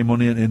then he came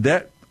on in, and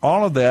that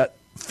all of that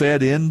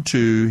fed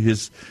into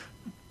his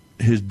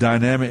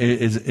dynamic.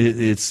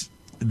 It's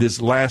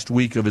this last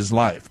week of his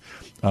life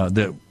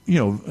that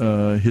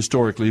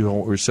historically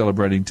what we're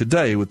celebrating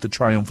today with the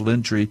triumphal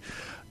entry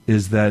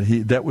is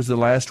that was the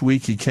last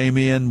week. He came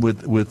in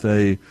with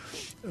a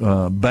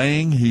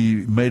bang.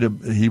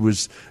 He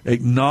was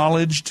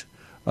acknowledged.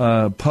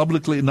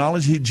 Publicly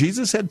acknowledged.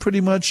 Jesus had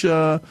pretty much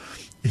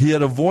he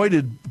had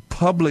avoided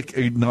public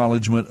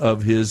acknowledgement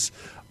of his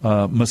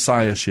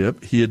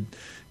messiahship. He had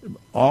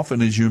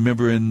often, as you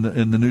remember in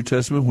the New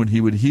Testament, when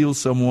he would heal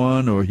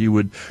someone or he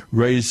would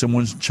raise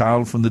someone's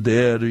child from the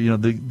dead, or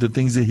the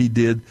things that he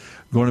did,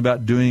 going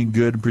about doing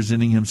good and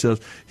presenting himself,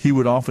 he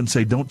would often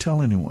say, "Don't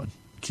tell anyone.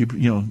 Keep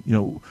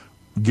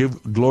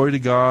give glory to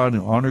God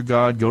and honor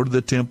God. Go to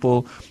the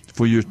temple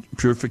for your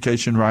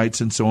purification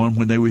rites and so on."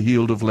 When they were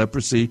healed of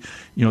leprosy,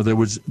 there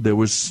was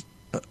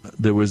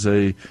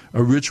a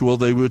ritual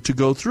they were to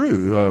go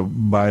through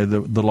by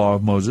the law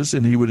of Moses,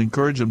 and he would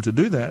encourage them to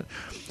do that.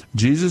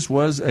 Jesus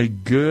was a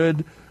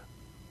good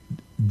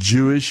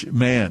Jewish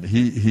man.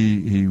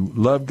 He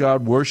loved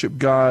God, worshiped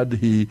God.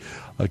 He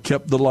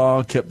kept the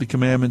law, kept the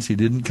commandments. He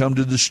didn't come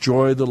to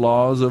destroy the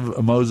laws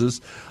of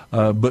Moses,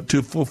 but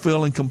to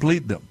fulfill and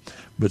complete them.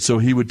 But so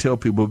he would tell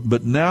people.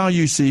 But now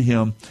you see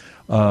him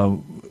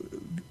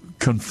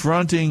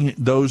confronting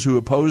those who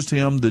opposed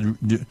him.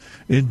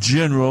 In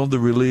general, the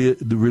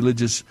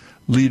religious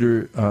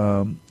leader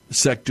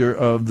sector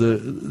of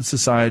the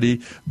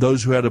society,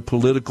 those who had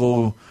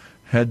political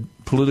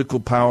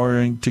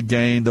power to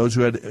gain, those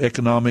who had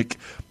economic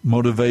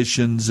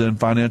motivations and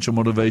financial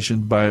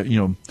motivations by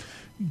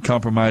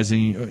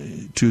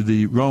compromising to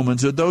the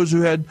Romans, or those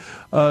who had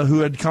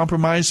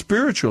compromised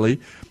spiritually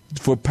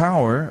for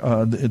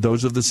power,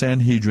 those of the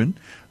Sanhedrin.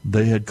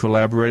 They had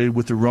collaborated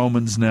with the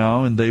Romans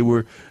now, and they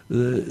were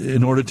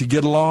in order to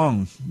go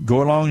along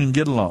and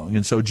get along.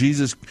 And so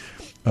Jesus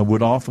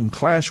would often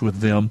clash with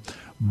them,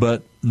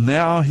 but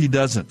now he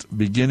doesn't.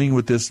 Beginning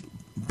with this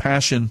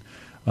passion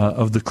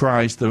of the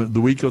Christ,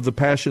 the week of the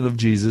passion of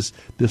Jesus,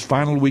 this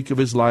final week of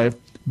his life,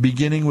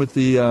 beginning with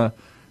the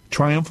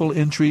triumphal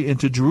entry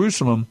into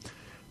Jerusalem,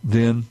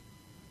 then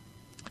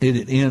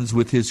it ends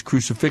with his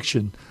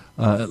crucifixion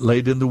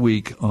late in the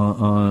week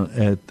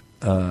at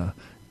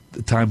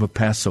the time of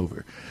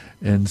Passover.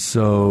 And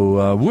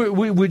so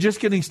we're just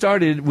getting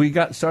started. We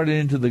got started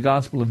into the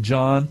Gospel of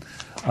John.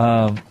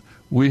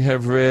 We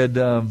have read,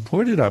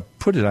 where did I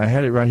put it? I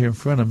had it right here in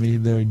front of me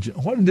there.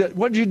 What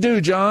did you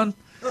do, John?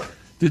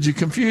 Did you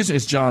confuse me?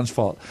 It's John's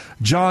fault.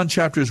 John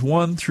chapters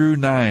 1 through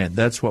 9.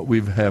 That's what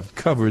we have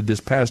covered this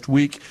past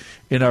week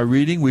in our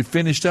reading. We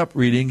finished up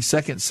reading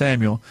 2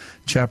 Samuel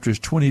chapters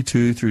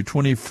 22 through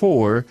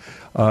 24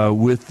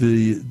 with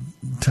the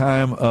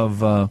time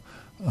of,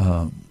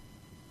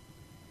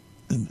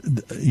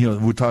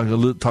 we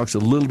talks a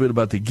little bit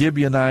about the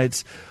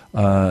Gibeonites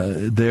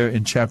there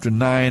in chapter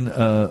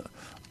 9.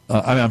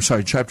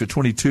 Chapter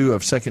 22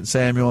 of 2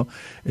 Samuel.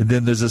 And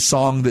then there's a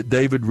song that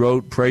David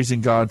wrote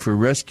praising God for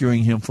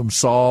rescuing him from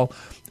Saul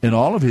and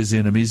all of his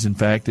enemies, in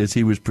fact, as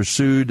he was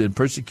pursued and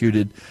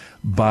persecuted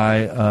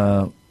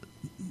by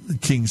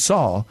King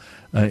Saul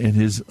in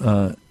his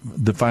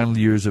the final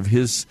years of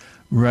his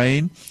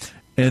reign.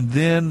 And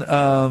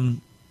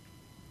then,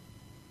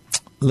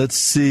 let's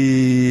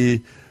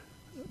see.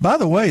 By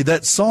the way,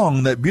 that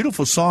song, that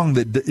beautiful song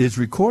that is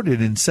recorded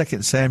in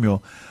 2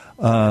 Samuel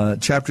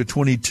chapter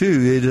 22,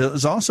 it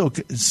is also,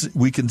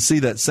 we can see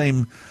that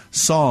same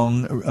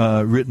song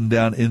written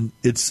down in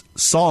its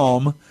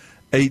Psalm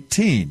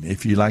 18.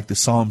 If you like the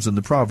Psalms and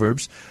the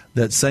Proverbs,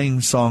 that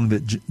same song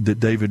that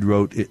David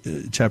wrote,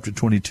 chapter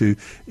 22,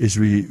 is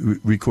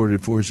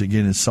recorded for us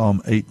again in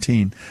Psalm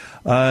 18.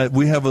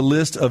 We have a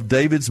list of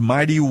David's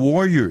mighty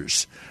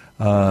warriors.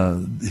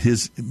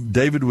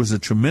 David was a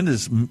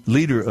tremendous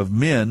leader of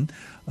men,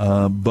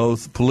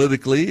 both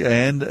politically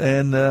and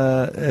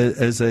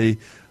as a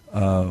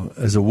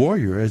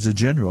warrior, as a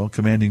general,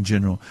 commanding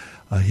general.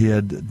 He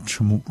had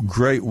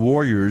great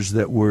warriors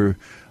that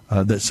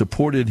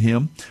supported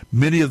him.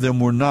 Many of them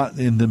were not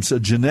in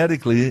themselves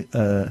genetically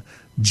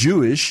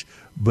Jewish,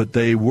 but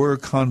they were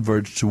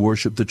converts to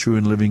worship the true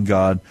and living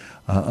God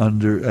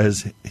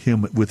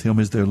with him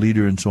as their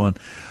leader and so on.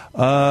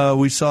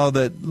 We saw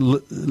that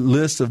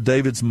list of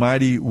David's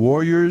mighty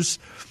warriors,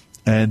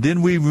 and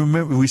then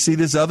we see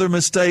this other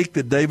mistake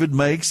that David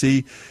makes.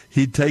 He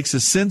takes a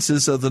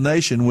census of the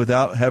nation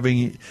without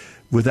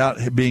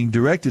being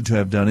directed to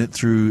have done it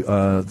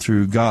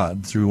through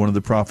God, through one of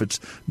the prophets,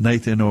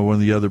 Nathan, or one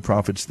of the other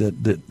prophets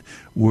that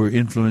were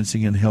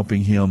influencing and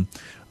helping him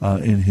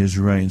in his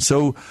reign.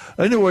 So,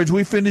 in other words,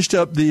 we finished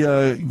up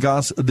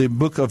the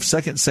book of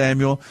 2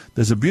 Samuel.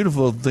 There's a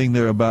beautiful thing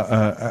there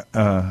about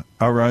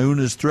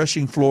Araunah's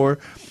threshing floor.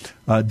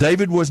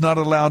 David was not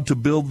allowed to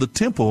build the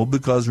temple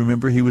because,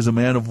 remember, he was a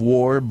man of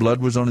war.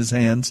 Blood was on his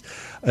hands.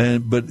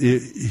 But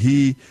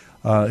his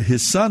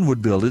son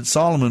would build it.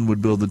 Solomon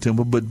would build the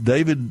temple. But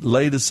David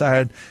laid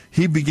aside.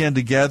 He began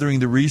to gathering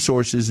the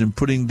resources and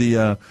putting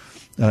the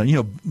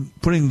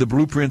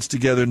blueprints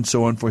together and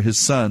so on for his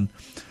son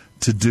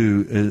to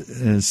do.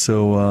 And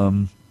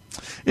so,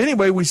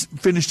 anyway, we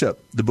finished up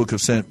the book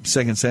of 2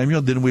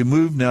 Samuel. Then we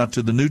move now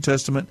to the New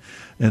Testament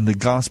and the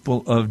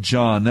Gospel of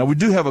John. Now, we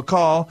do have a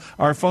call.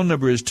 Our phone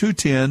number is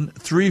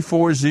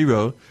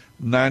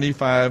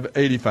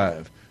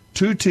 210-340-9585.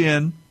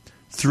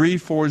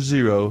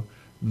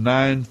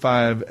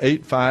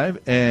 210-340-9585.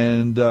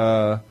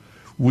 And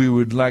we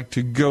would like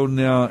to go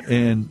now,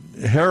 and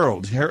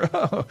Harold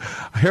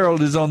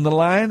is on the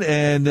line,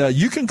 and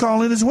you can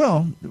call in as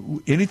well.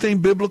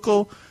 Anything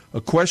biblical,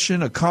 a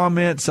question, a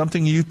comment,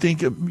 something you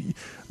think,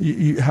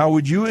 how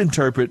would you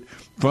interpret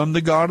from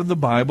the God of the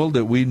Bible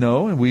that we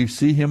know and we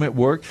see him at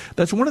work?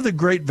 That's one of the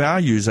great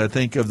values, I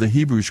think, of the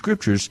Hebrew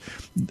Scriptures,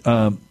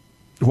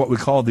 what we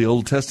call the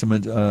Old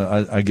Testament,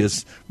 I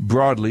guess,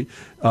 broadly,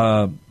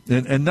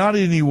 and not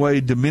in any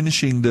way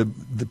diminishing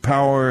the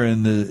power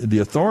and the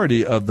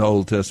authority of the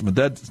Old Testament.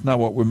 That's not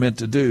what we're meant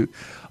to do.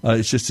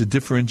 It's just to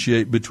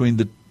differentiate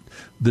between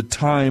the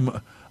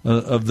time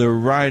of the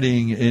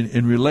writing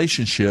in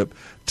relationship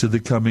to the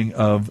coming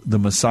of the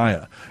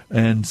Messiah.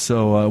 And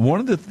so one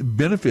of the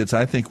benefits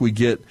I think we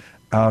get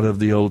out of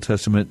the Old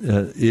Testament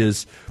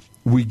is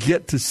we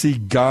get to see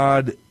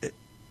God,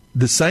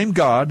 the same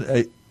God,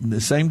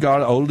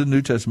 Old and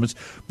New Testaments,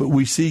 but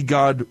we see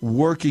God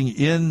working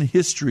in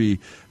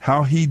history,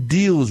 how he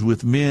deals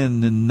with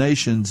men and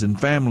nations and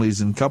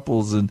families and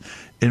couples, and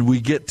we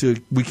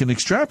can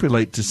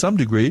extrapolate to some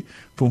degree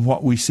from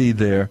what we see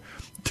there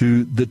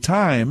to the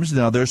times.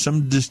 Now, there's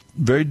some just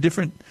very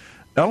different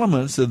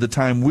elements of the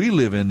time we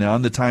live in now,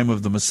 in the time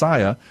of the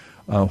Messiah,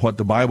 what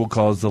the Bible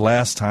calls the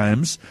last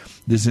times.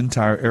 This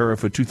entire era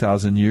for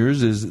 2,000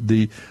 years is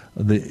the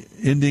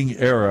ending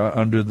era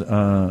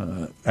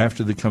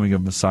after the coming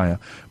of Messiah.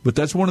 But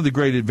that's one of the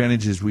great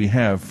advantages we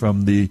have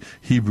from the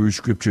Hebrew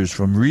Scriptures,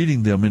 from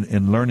reading them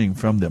and learning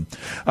from them.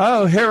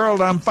 Oh,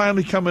 Harold, I'm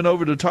finally coming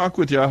over to talk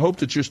with you. I hope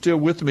that you're still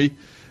with me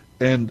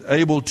and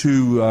able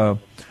to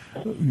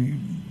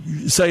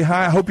say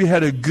hi. I hope you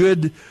had a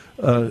good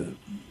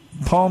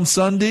Palm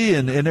Sunday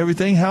and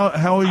everything.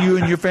 How are you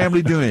and your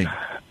family doing?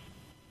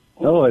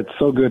 Oh, it's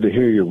so good to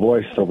hear your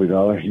voice, Soapy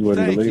Dollar. You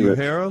wouldn't believe it. Thank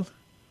you, Harold.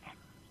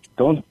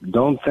 Don't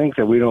think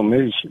that we don't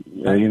miss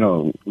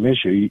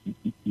you.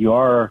 You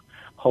are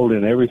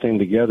holding everything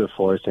together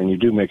for us, and you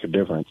do make a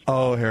difference.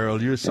 Oh,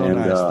 Harold, you're so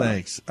nice.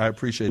 Thanks. I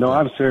appreciate that. No,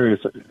 I'm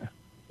serious.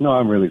 No,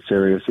 I'm really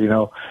serious, And,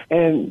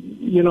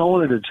 I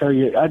wanted to tell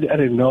you, I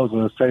didn't know I was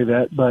going to say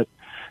that, but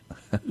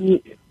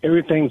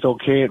everything's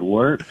okay at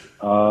work.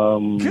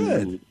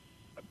 Good.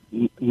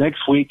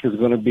 Next week is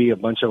going to be a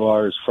bunch of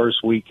ours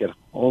first week at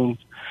home,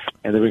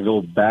 and then we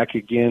go back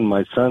again.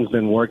 My son's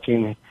been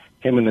working.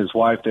 Him and his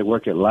wife, they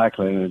work at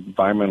Lackland,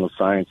 environmental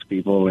science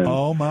people, and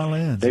my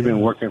lands. They've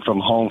been working from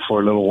home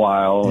for a little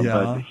while. Yeah.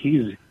 But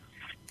him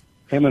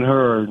and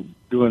her are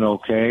doing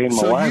okay. And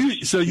my wife,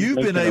 you've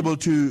been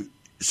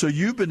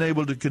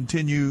able to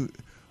continue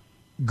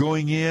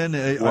going in.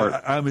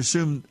 I'm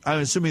assuming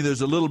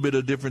there's a little bit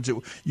of difference.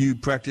 You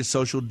practice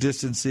social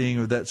distancing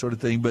or that sort of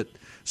thing, but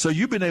so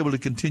you've been able to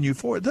continue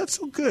forward. That's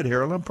so good,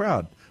 Harold. I'm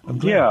proud. I'm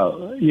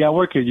glad. Yeah. I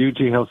work at UT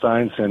Health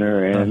Science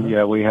Center, and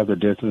we have the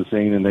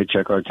distancing, and they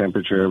check our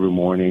temperature every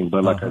morning.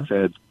 But like I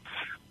said,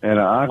 and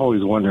I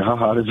always wonder how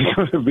hot is it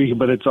going to be,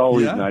 but it's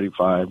always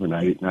 95 or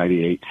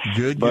 98.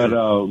 Good.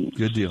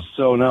 Good deal.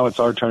 So now it's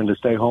our turn to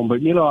stay home,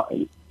 but but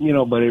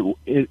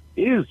it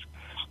is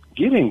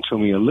getting to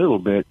me a little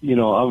bit.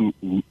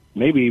 I'm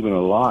maybe even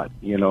a lot.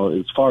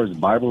 As far as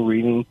Bible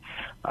reading,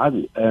 I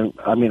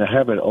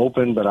have it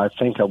open, but I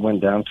think I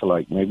went down to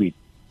like maybe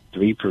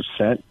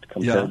 3%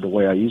 compared to the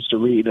way I used to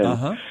read.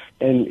 And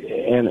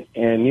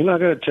I got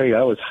to tell you,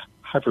 I was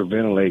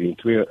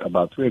hyperventilating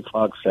about 3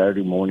 o'clock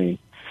Saturday morning,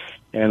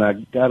 And I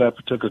got up,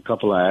 took a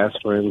couple of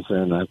aspirins,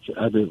 and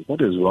I did, what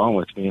is wrong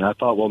with me? And I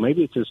thought, well,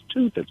 maybe it's this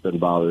tooth that's been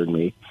bothering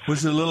me.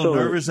 Was it a little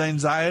nervous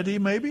anxiety,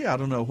 maybe? I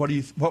don't know. What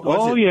was it?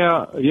 Oh,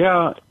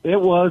 yeah, it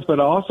was.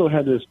 But I also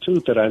had this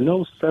tooth that I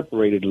know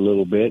separated a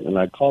little bit, and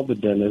I called the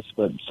dentist.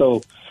 But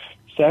so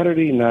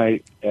Saturday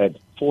night at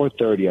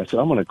 4:30, I said,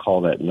 I'm going to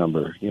call that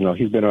number. You know,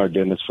 he's been our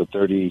dentist for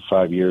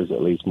 35 years,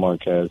 at least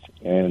Mark has.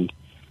 And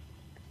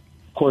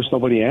of course,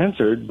 nobody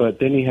answered, but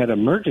then he had an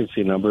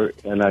emergency number,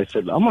 and I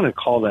said, I'm going to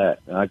call that.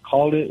 And I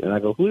called it, and I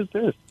go, who is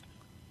this?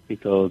 He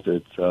goes,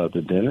 it's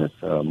the dentist,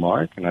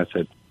 Mark. And I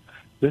said,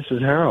 this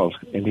is Harold.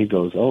 And he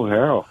goes, oh,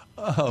 Harold,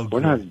 we're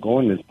not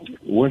going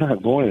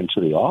into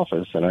the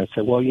office. And I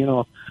said, well,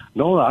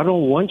 no, I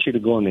don't want you to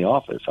go in the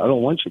office. I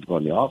don't want you to go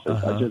in the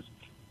office. I just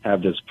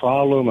have this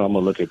problem. I'm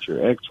going to look at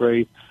your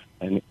x-ray.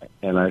 And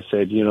I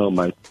said,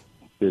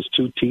 there's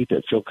two teeth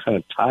that feel kind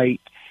of tight.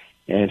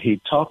 And he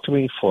talked to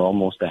me for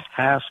almost a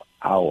half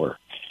hour.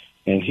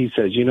 And he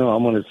says, I'm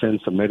going to send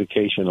some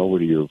medication over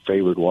to your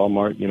favorite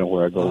Walmart,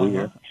 where I go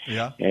here.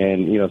 Yeah.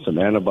 And, some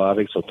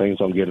antibiotics so things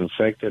don't get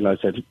infected. And I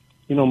said,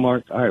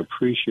 Mark, I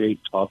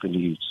appreciate talking to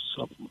you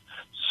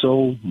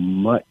so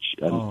much.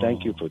 And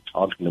thank you for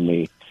talking to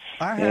me.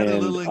 I had a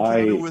little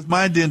encounter with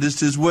my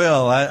dentist as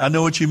well. I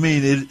know what you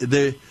mean.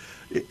 It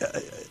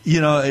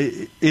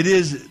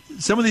is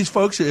some of these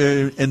folks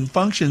and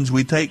functions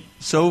we take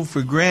so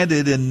for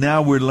granted, and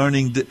now we're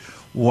learning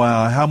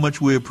how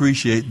much we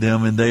appreciate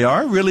them. And they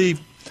are really,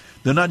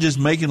 they're not just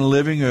making a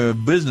living or a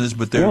business,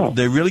 but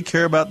they really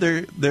care about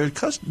their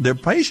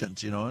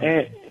patients.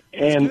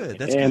 And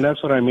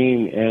that's what I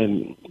mean.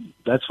 And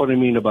that's what I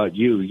mean about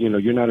you.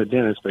 You're not a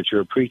dentist, but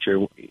you're a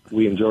preacher.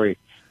 We enjoy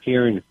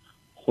hearing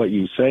what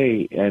you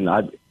say. And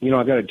I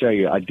got to tell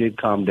you, I did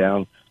calm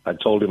down. I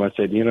told him, I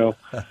said,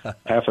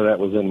 half of that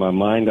was in my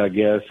mind, I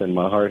guess, and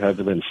my heart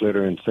hasn't been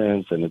flittering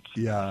since, and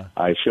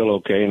I feel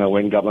okay, and I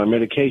went and got my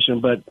medication.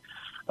 But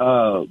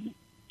there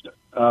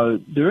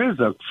is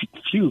a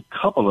few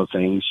couple of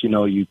things,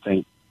 you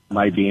think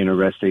might be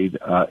interesting.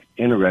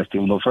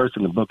 Well, first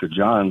in the book of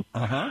John,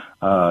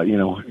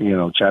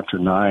 chapter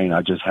 9,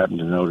 I just happened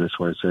to notice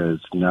where it says,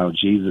 now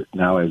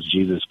as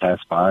Jesus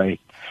passed by,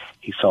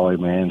 he saw a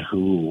man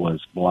who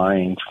was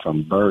blind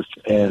from birth.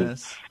 And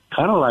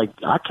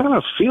I kind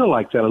of feel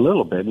like that a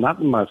little bit. Not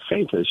that my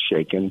faith is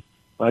shaken,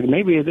 like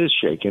maybe it is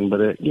shaken,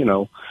 but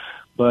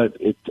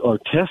or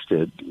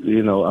tested.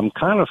 I'm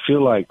kind of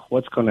feel like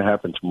what's going to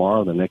happen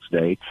tomorrow, the next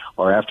day,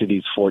 or after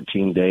these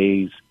 14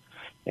 days,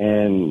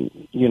 and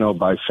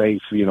by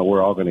faith,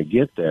 we're all going to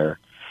get there.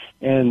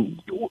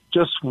 And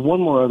just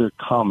one more other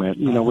comment.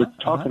 We're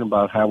talking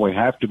about how we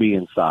have to be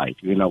inside.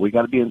 We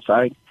got to be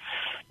inside.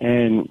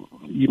 And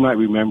you might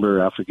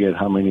remember, I forget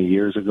how many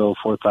years ago,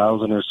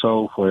 4,000 or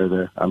so,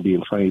 where I'm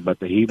being funny, but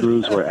the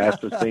Hebrews were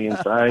asked to stay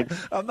inside.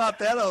 I'm not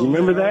that old. You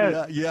remember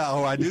that? Yeah.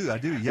 Oh, I do.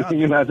 Yeah.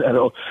 You're not that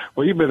old.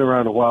 Well, you've been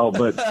around a while,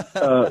 but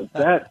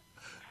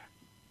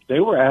they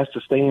were asked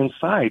to stay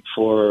inside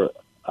for.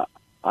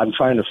 I'm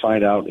trying to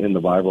find out in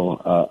the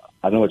Bible.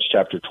 I know it's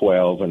chapter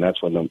 12, and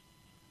that's when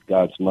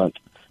God's month.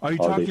 Are you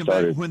talking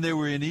about when they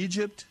were in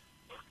Egypt?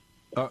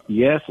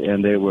 Yes,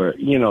 and they were,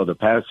 the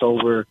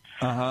Passover.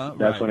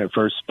 That's when it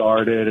first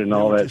started and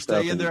all that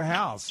stuff. Stay in their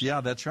house.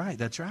 Yeah, that's right.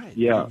 Yeah,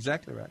 you're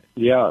exactly right.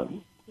 Yeah,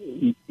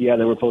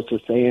 they were supposed to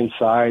stay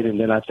inside, and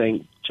then I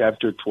think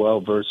chapter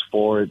 12, verse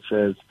 4, it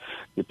says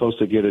you're supposed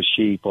to get a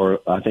sheep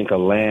or I think a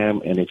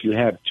lamb, and if you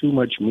have too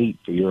much meat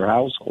for your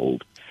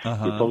household, you're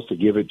supposed to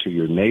give it to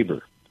your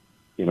neighbor.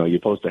 You're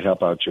supposed to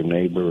help out your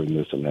neighbor and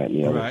this and that and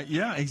the other. Right,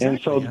 yeah,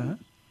 exactly. And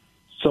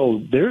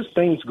so there's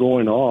things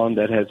going on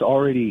that has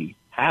already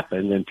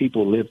happened, and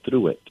people lived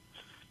through it.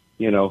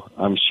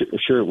 I'm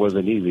sure it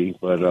wasn't easy,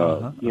 but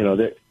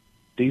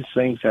these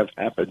things have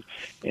happened.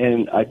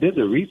 And I did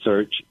the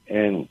research,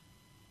 and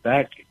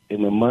back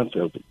in the month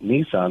of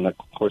Nisan, of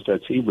course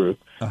that's Hebrew,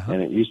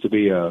 and it used to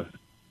be a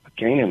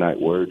Canaanite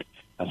word.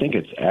 I think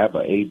it's Abba,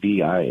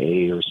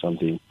 A-B-I-A or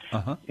something.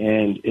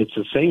 And it's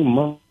the same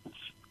month,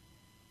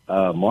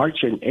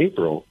 March and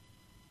April,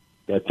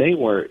 that they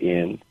were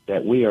in,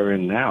 that we are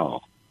in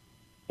now.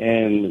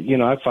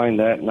 And, I find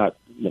that not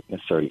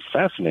necessarily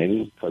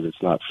fascinating, because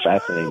it's not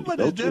fascinating. But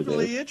it's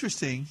definitely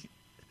interesting.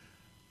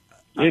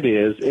 It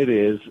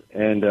is.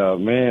 And,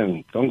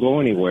 man, don't go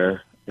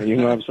anywhere.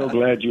 And, I'm so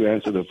glad you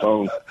answered the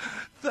phone.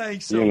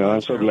 Thanks so much.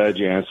 I'm so glad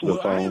you answered the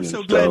phone. I'm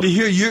so glad to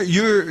hear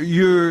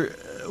your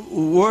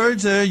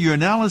words there, your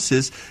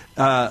analysis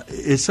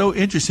is so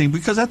interesting,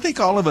 because I think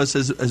all of us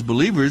as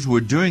believers, we're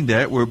doing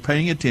that. We're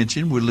paying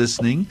attention. We're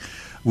listening.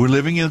 We're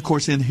living, of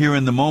course, here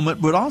in the moment,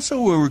 but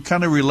also we're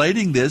kind of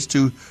relating this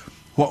to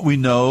what we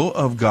know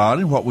of God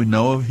and what we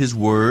know of His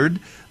Word,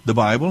 the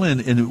Bible,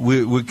 and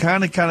we're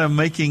kind of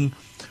making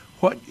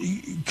what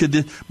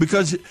could,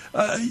 because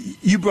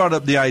you brought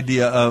up the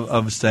idea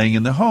of staying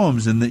in the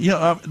homes, and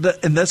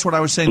and that's what I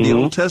was saying. The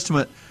Old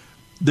Testament,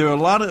 there are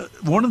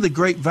one of the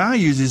great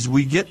values is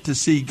we get to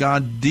see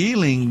God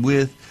dealing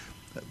with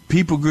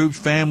people groups,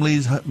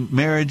 families,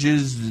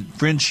 marriages,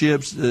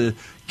 friendships,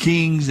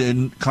 kings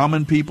and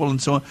common people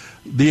and so on,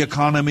 the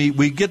economy.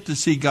 We get to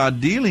see God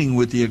dealing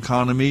with the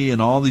economy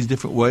in all these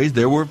different ways.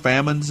 There were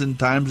famines in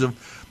times of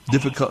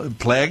difficult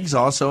plagues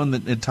also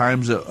in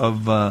times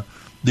of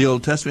the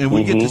Old Testament. And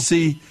we get to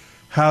see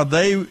how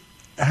they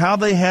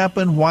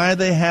happen, why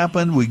they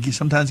happen. We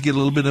sometimes get a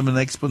little bit of an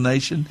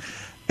explanation.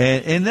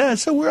 And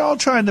so we're all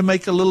trying to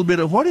make a little bit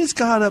of what is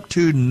God up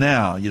to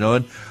now,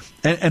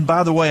 And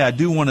by the way, I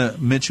do want to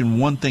mention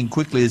one thing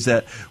quickly is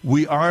that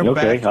we are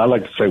back. Okay, I'd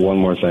like to say one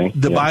more thing.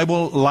 The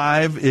Bible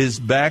Live is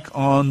back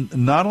on,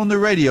 not on the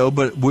radio,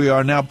 but we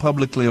are now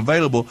publicly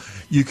available.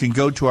 You can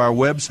go to our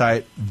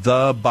website,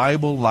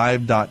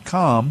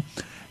 thebiblelive.com,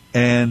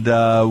 and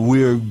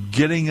we're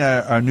getting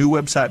our new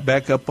website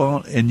back up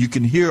on, and you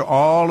can hear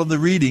all of the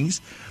readings.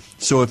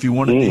 So if you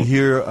wanted to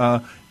hear,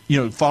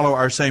 follow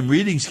our same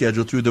reading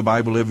schedule through the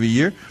Bible every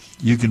year,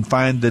 you can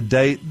find the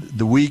date,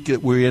 the week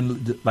that we're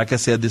in. Like I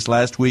said, this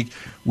last week,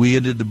 we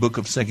ended the book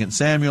of 2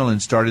 Samuel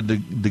and started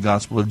the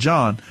Gospel of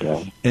John.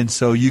 Yeah. And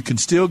so you can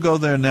still go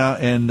there now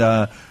and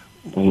to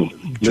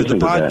the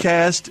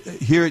podcast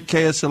here at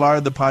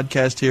KSLR, the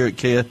podcast here at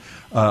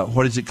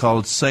what is it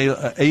called?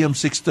 AM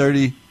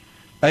 630,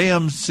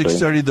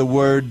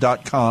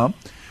 AM630theword.com.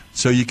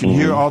 So you can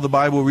hear all the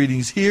Bible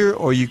readings here,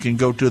 or you can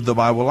go to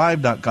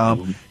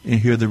thebiblelive.com and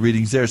hear the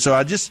readings there. So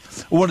I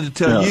just wanted to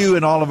tell you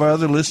and all of our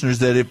other listeners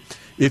that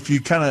if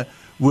you kind of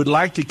would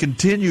like to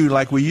continue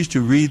like we used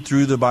to read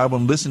through the Bible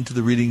and listen to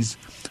the readings,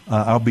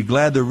 I'll be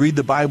glad to read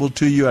the Bible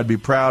to you. I'd be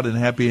proud and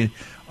happy and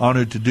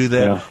honored to do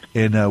that.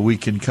 Yeah. And we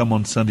can come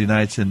on Sunday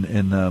nights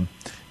and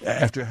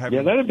after having...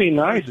 Yeah, that'd be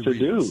nice to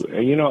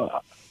do.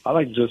 I'd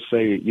like to just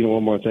say,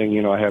 one more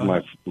thing. I have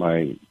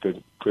my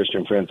good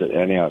Christian friends at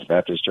Antioch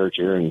Baptist Church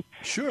here in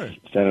San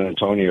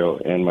Antonio,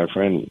 and my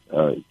friend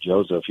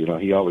Joseph,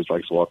 he always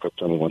likes to walk up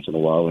to me once in a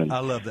while. And I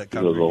love that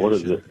congregation. Goes, well, what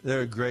is it? They're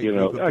a great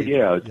group of people.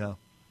 Yeah.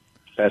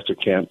 Pastor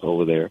Kemp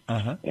over there,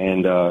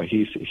 and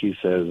he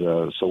says,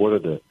 so what are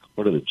the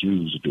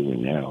Jews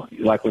doing now?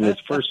 Like when this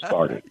first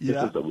started, this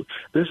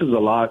is a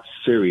lot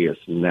serious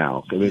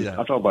now. I mean, I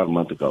talked about a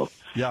month ago,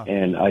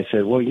 and I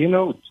said, well,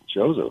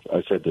 Joseph,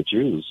 I said the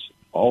Jews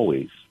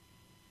always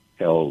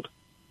held,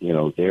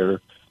 their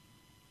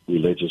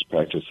religious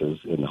practices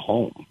in the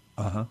home.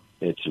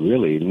 It's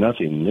really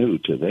nothing new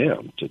to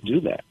them to do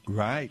that.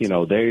 Right.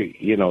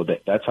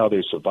 That's how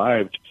they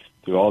survived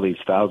through all these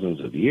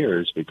thousands of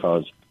years,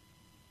 because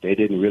they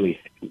didn't really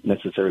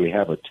necessarily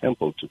have a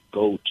temple to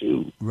go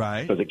to.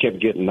 Right. Because they kept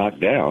getting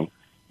knocked down.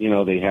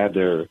 They had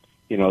their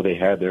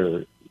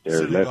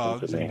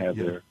lessons and they had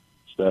their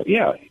stuff.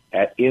 Yeah,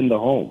 in the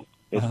home.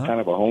 It's kind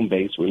of a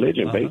home-based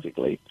religion,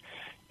 basically.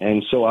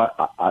 And so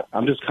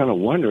I'm just kind of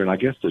wondering, I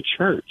guess the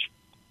church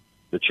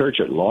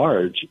at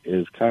large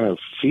is kind of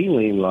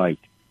feeling like,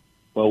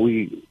 well,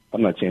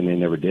 I'm not saying they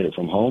never did it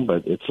from home,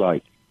 but it's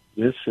like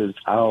this is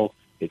how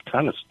it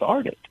kind of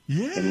started.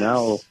 Yes. And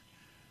now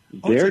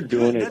they're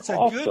doing it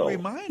also. That's a good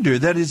reminder.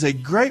 That is a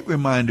great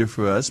reminder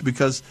for us,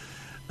 because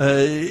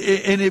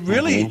and it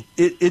really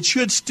it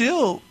should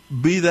still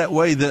be that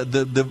way.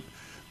 The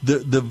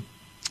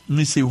let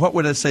me see, what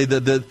would I say?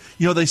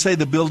 They say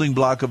the building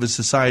block of a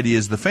society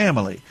is the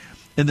family.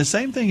 And the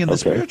same thing in the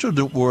spiritual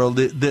world,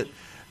 that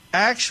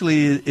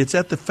actually it's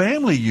at the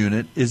family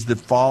unit is the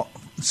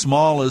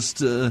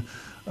smallest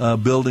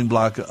building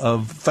block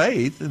of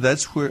faith.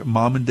 That's where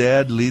mom and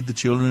dad lead the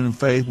children in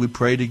faith. We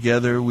pray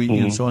together,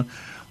 and so on.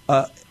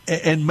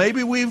 And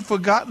maybe we've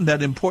forgotten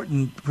that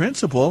important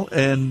principle,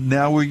 and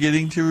now we're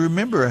getting to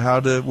remember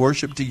how to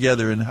worship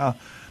together and how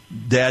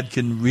Dad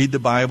can read the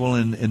Bible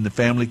and the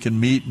family can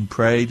meet and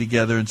pray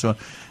together and so on.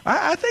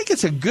 I think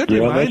it's a good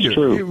reminder. That's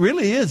true. It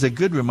really is a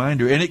good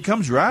reminder, and it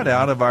comes right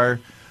out of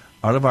our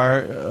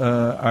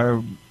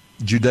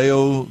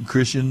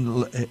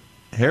Judeo-Christian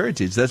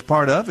heritage. That's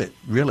part of it.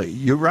 Really,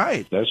 you're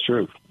right. That's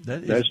true.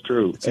 That's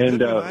true. And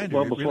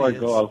before I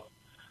go,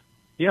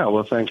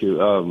 thank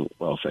you.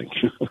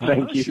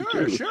 Thank you.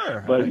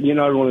 Sure. But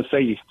I want to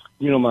say,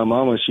 my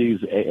mama, she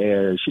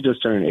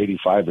just turned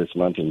 85 this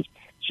month, and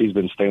she's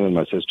been staying with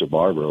my sister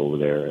Barbara over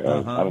there.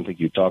 I don't think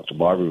you talked to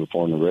Barbara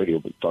before on the radio,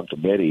 but you talked to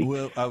Betty.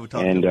 Well, I've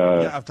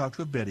talked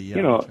with Betty.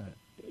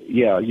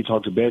 Yeah, you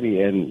talked to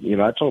Betty, and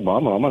I told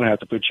Mama I'm going to have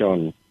to put you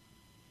on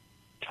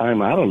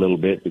time out a little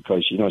bit,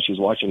 because she's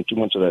watching too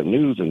much of that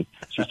news, and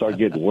she started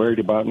getting worried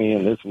about me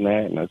and this and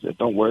that. And I said,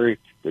 don't worry,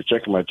 they're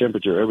checking my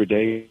temperature every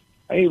day.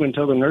 I even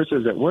tell the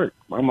nurses at work,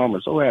 my mom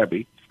is so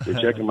happy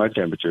they're checking my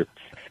temperature.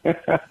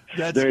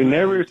 They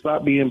never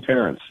stop being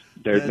parents.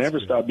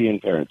 Stop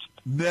being parents.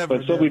 Never.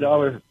 But Soapy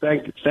Dollar,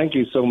 thank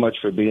you so much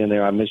for being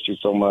there. I missed you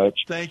so much.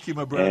 Thank you,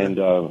 my brother.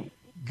 And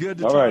good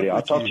to all righty,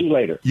 I'll talk to you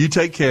later. You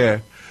take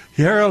care.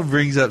 Harold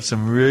brings up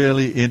some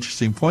really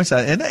interesting points,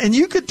 and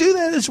you could do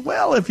that as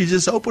well if you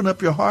just open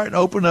up your heart and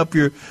open up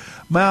your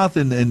mouth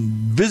and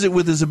visit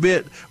with us a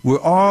bit.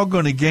 We're all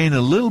going to gain a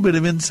little bit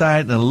of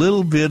insight and a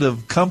little bit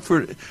of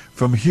comfort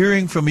from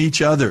hearing from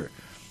each other.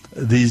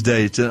 these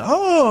days.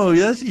 Oh,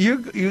 yes,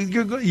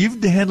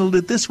 you've handled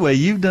it this way.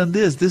 You've done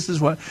this. This is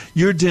why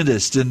you're a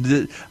dentist,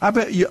 and I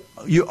bet you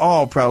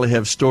all probably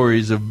have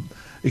stories of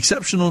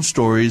exceptional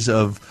stories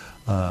of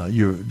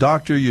your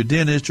doctor, your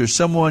dentist, or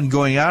someone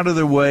going out of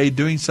their way,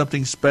 doing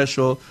something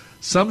special,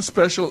 some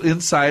special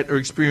insight or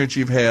experience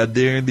you've had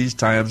during these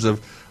times of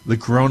the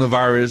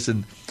coronavirus.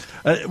 And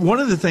one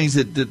of the things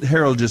that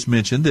Harold just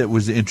mentioned that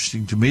was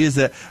interesting to me is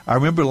that I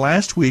remember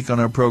last week on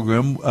our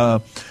program,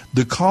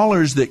 the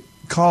callers that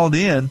called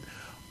in,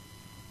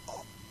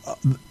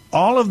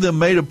 all of them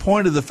made a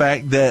point of the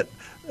fact that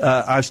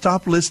I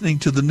stopped listening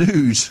to the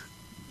news.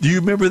 Do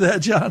you remember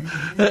that, John?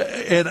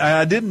 And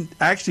I didn't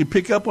actually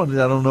pick up on it,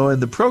 I don't know, in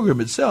the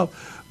program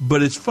itself.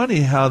 But it's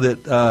funny how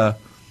that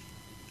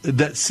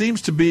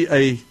seems to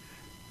be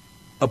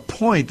a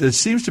point. There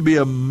seems to be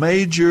a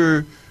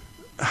major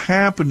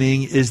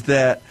happening is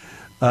that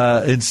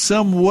in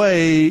some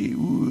way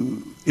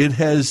it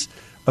has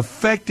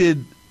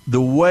affected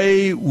the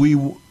way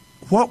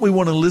what we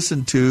want to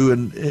listen to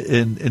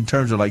in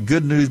terms of like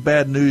good news,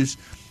 bad news,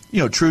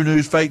 true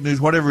news, fake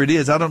news, whatever it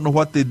is. I don't know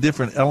what the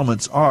different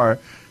elements are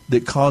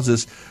that cause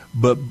us,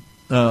 but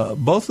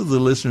both of the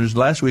listeners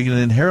last week, and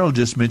then Harold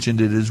just mentioned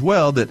it as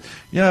well, that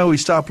we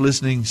stopped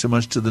listening so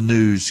much to the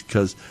news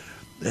because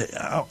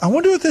I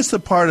wonder if that's a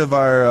part of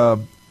our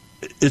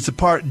it's a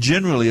part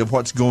generally of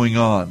what's going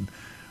on.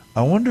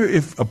 I wonder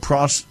if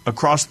across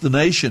the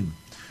nation,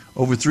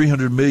 over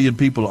 300 million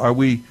people, are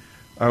we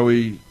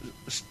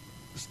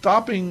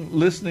stopping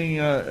listening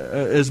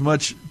as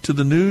much to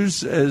the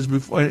news as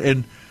before?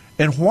 And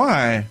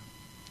why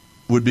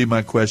would be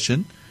my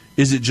question.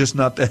 Is it just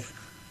not that?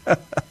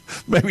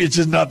 Maybe it's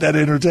just not that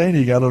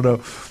entertaining. I don't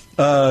know.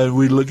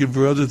 We're looking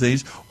for other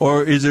things,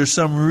 or is there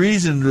some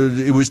reason that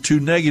it was too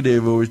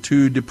negative, or was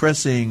too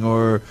depressing,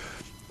 or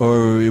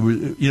it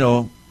was?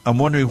 I'm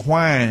wondering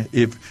why.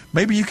 If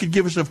maybe you could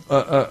give us a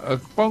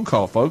phone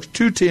call, folks,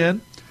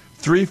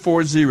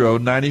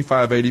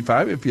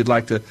 210-340-9585, if you'd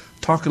like to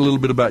talk a little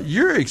bit about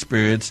your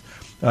experience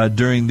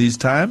during these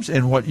times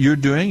and what you're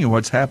doing and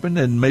what's happened,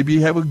 and maybe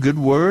you have a good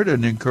word,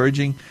 an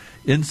encouraging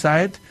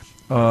insight.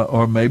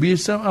 Or maybe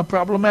it's a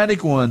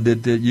problematic one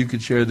that you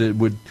could share that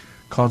would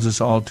cause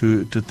us all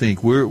to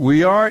think.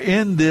 We are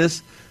in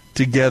this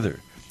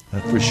together,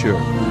 for sure.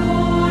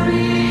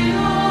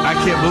 I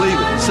can't believe it.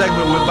 The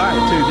segment went by,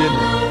 too, didn't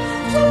it?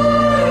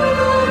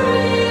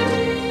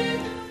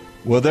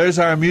 Well, there's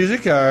our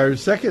music, our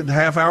second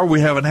half hour. We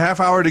have a half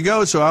hour to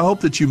go, so I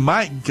hope that you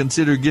might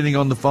consider getting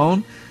on the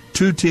phone,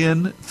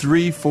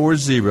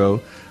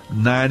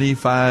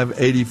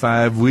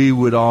 210-340-9585. We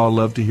would all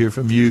love to hear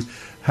from you,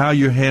 how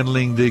you're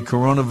handling the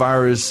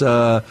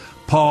coronavirus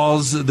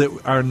pause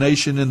that our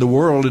nation and the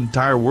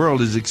entire world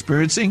is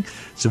experiencing.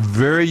 It's a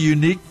very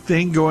unique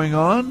thing going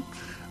on.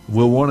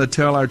 We'll want to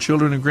tell our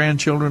children and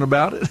grandchildren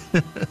about it.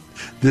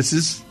 This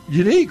is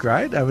unique,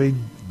 right? I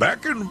mean,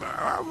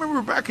 I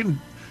remember back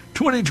in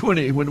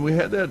 2020 when we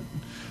had that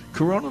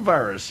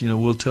coronavirus.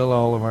 We'll tell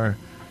all of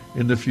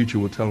in the future,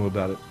 we'll tell them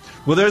about it.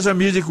 Well, there's our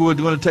music. We're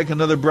going to take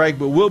another break,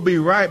 but we'll be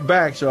right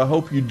back, so I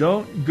hope you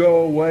don't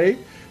go away.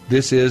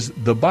 This is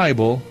The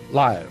Bible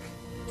Live.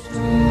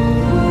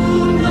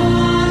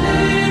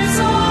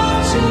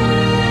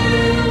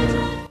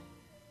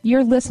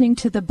 You're listening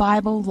to The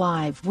Bible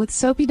Live with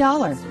Soapy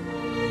Dollar.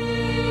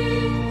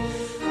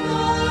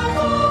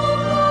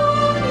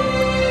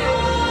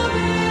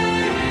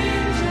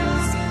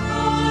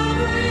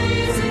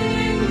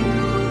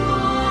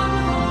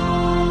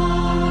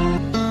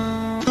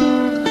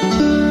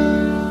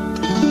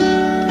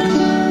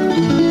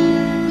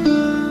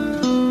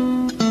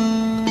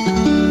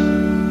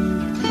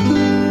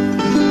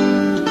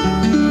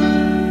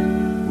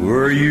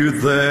 Were you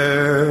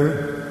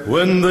there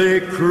when they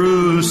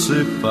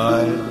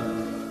crucified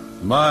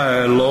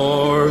my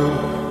Lord?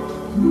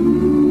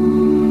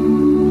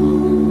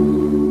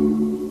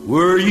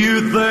 Were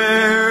you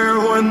there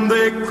when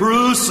they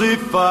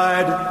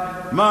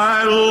crucified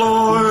my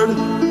Lord?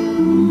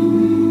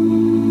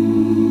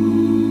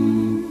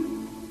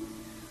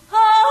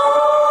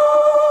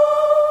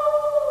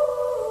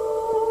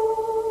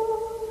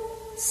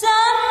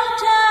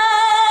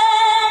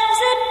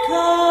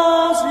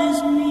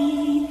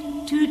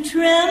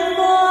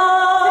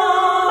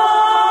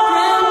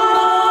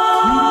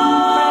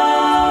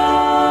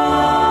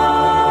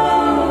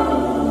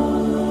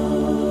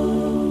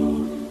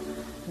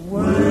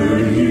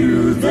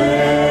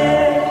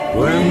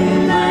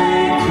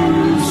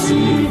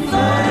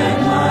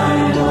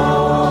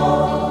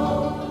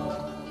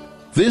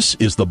 This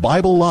is The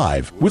Bible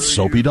Live with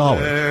Soapy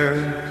Dollar.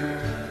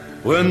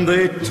 When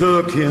they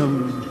took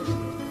him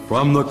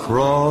from the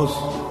cross,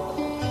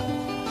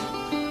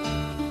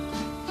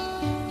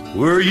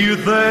 were you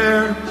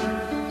there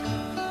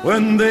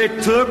when they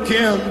took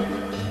him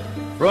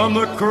from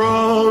the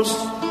cross?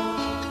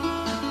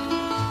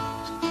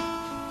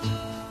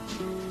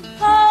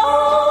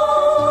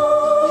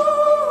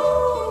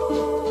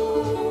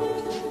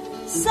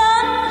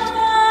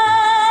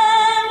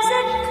 Sometimes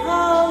it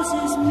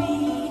causes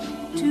me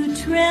to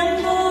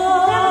tremble.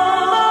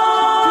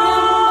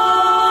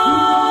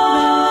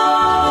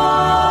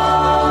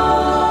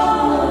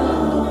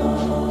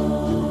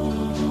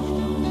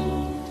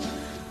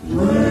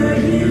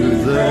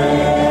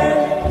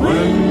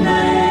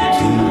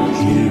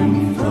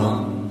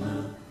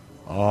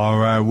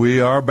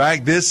 are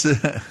back. This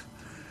that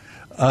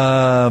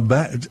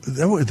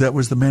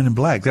was the Man in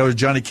Black. That was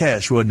Johnny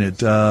Cash, wasn't it?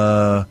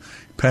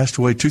 Passed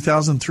away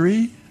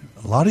 2003.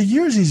 A lot of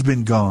years he's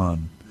been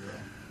gone.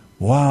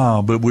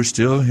 Wow, but we're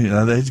still,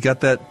 he's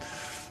got that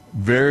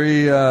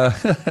very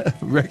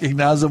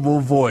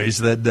recognizable voice,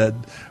 that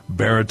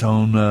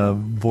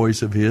baritone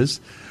voice of his.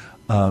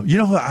 You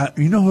know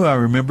who I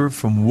remember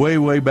from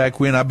way back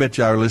when? I bet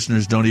you our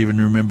listeners don't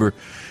even remember.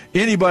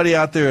 Anybody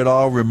out there at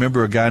all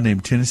remember a guy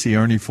named Tennessee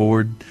Ernie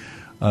Ford?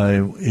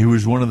 He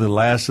was one of the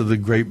last of the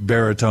great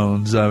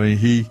baritones. I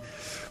mean,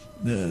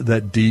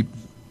 that deep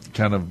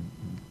kind of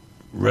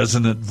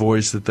resonant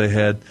voice that they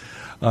had.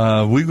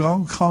 We've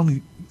all called,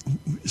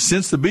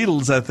 since the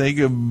Beatles, I think,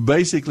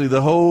 basically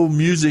the whole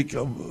music,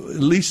 at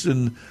least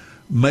in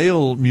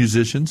male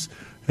musicians,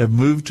 have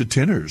moved to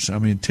tenors. I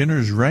mean,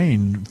 tenors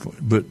reign,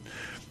 but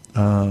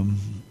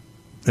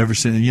ever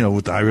since,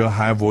 with the real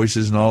high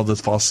voices and all the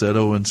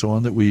falsetto and so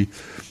on that we've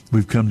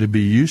come to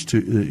be used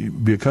to,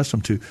 be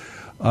accustomed to.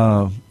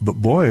 But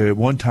boy, at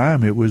one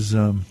time it was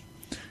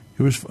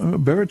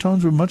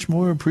baritones were much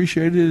more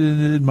appreciated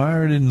and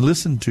admired and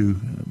listened to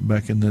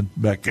back in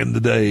the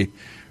day,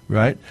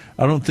 right?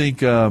 I don't think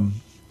Sinatra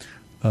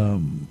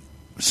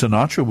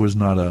was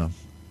not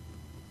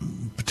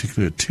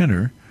particularly a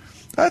tenor.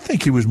 I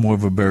think he was more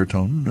of a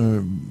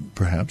baritone,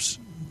 perhaps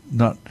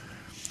not.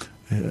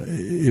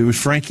 It was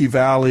Frankie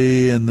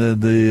Valli and in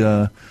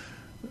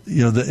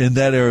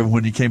that era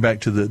when he came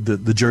back to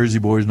the Jersey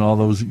Boys and all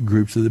those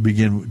groups that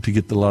began to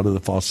get a lot of the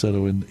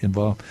falsetto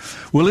involved.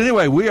 Well,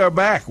 anyway, we are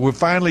back. We're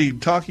finally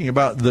talking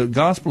about the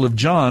Gospel of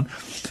John.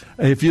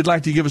 If you'd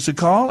like to give us a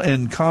call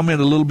and comment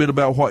a little bit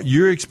about what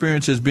your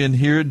experience has been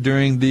here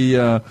during the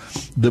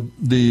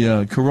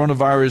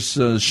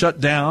coronavirus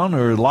shutdown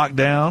or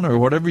lockdown or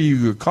whatever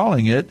you're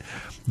calling it,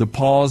 the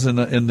pause in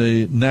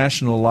the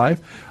national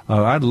life,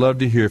 I'd love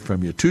to hear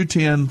from you.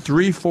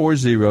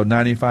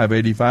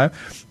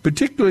 210-340-9585,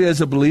 particularly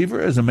as a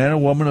believer, as a man or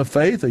woman of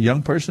faith, a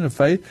young person of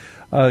faith,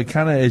 kind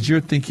of as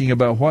you're thinking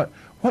about what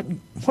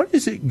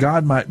is it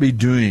God might be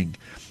doing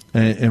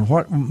and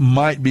what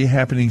might be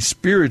happening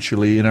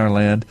spiritually in our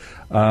land,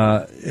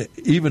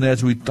 even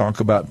as we talk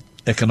about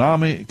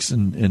economics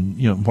and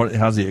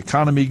how's the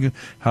economy,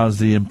 how's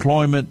the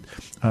employment.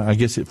 I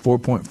guess at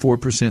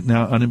 4.4%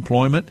 now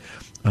unemployment.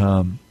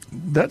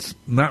 That's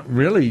not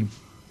really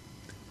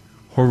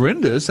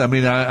horrendous. I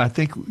mean, I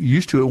think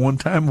used to at one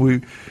time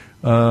 5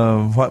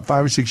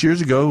 or 6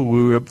 years ago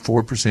we were up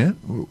 4%,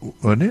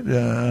 wasn't it?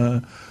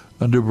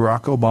 Under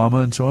Barack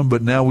Obama and so on.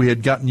 But now we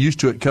had gotten used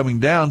to it coming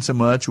down so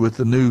much with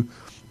the new,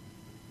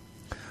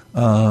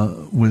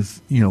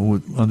 with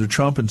under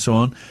Trump and so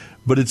on.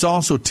 But it's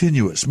also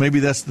tenuous. Maybe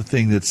that's the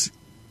thing that's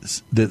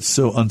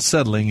so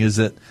unsettling, is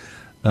that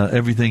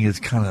everything is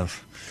kind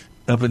of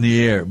up in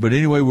the air. But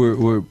anyway, we're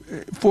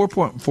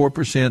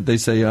 4.4%, they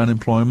say,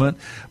 unemployment.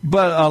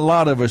 But a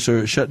lot of us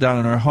are shut down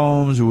in our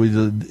homes.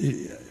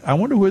 I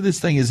wonder where this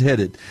thing is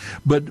headed.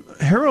 But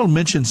Harold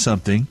mentioned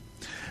something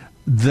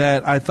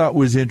that I thought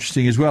was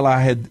interesting as well.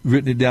 I had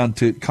written it down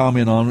to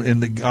comment on in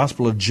the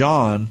Gospel of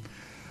John.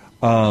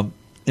 In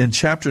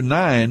chapter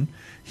 9,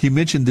 he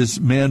mentioned this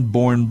man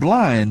born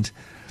blind.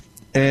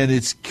 And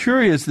it's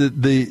curious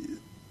that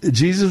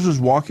Jesus was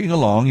walking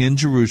along in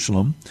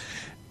Jerusalem,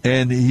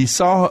 and he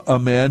saw a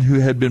man who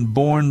had been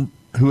blind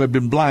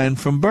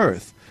from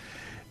birth.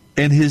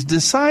 And his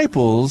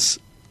disciples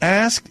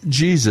asked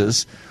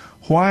Jesus,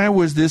 why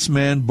was this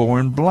man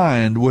born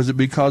blind? Was it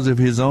because of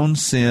his own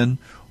sin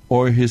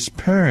or his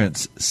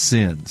parents'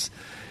 sins?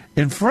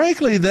 And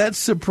frankly, that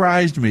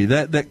surprised me.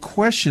 That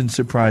question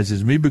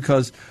surprises me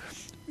because,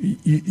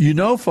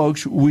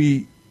 folks,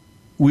 we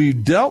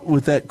dealt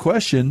with that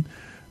question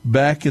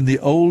back in the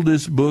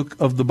oldest book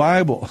of the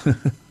Bible.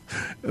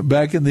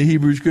 Back in the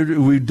Hebrew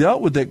Scripture, we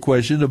dealt with that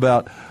question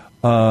about,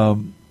 bad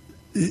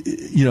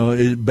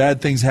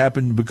things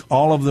happen,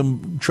 all of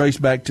them trace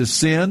back to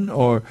sin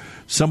or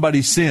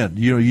somebody sinned.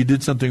 You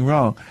did something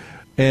wrong.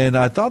 And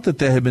I thought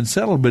that had been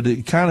settled, but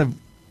it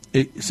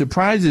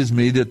surprises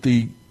me that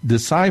the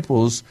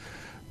disciples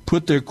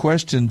put their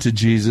question to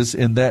Jesus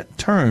in that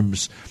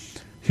terms.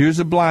 Here's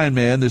a blind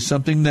man. There's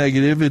something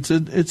negative. It's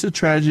a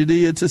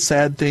tragedy. It's a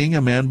sad thing.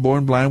 A man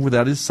born blind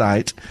without his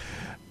sight.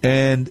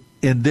 And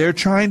they're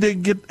trying to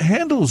get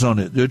handles on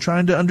it. They're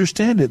trying to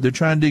understand it. They're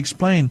trying to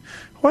explain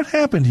what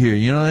happened here.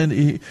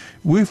 And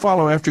we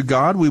follow after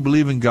God. We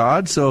believe in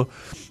God. So,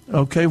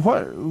 okay,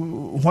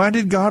 why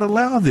did God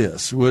allow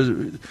this?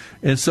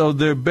 And so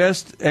their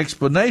best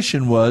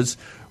explanation was,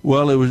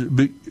 well,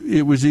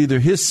 it was either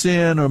his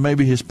sin or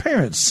maybe his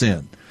parents'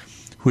 sin,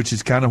 which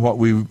is kind of what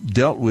we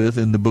dealt with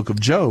in the book of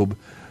Job,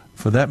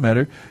 for that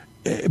matter.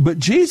 But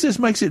Jesus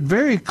makes it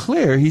very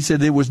clear. He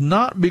said it was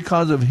not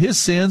because of his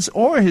sins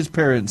or his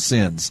parents'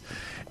 sins.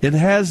 It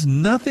has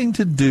nothing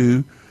to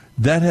do,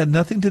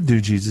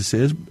 Jesus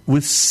says,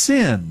 with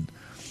sin.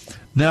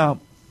 Now,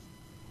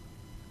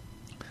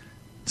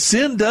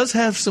 sin does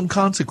have some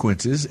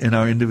consequences in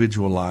our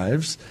individual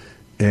lives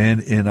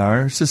and in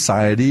our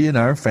society, in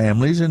our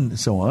families, and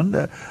so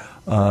on.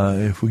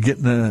 If we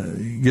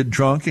get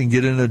drunk and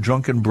get in a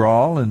drunken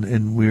brawl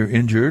and we're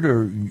injured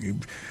or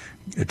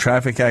a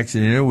traffic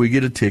accident or we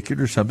get a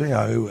ticket or something,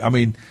 I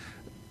mean,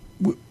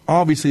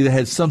 obviously that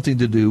had something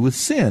to do with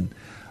sin.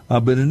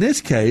 But in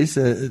this case,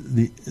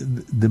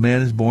 the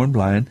man is born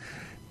blind.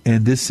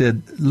 And this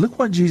said, look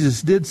what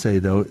Jesus did say,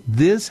 though.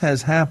 This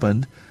has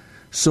happened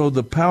so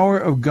the power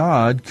of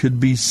God could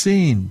be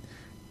seen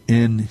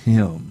in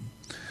him.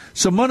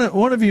 So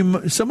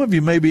some of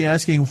you may be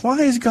asking, why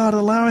is God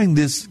allowing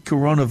this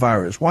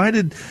coronavirus? Why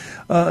did,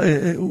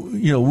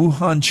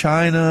 Wuhan,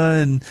 China,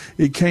 and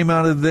it came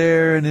out of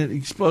there and it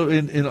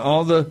exploded in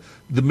all the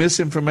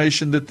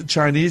misinformation that the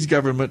Chinese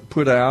government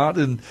put out,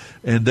 and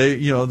there's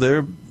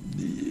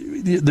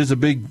a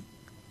big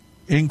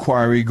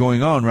inquiry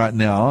going on right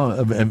now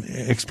of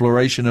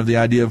exploration of the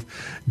idea of,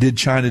 did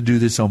China do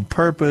this on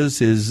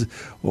purpose?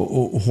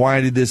 Why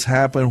did this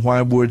happen?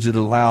 Why was it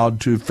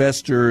allowed to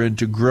fester and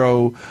to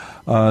grow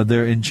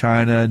there in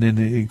China, and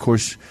then, of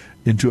course,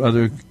 into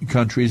other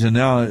countries, and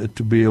now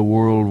to be a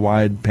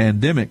worldwide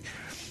pandemic?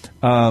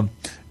 But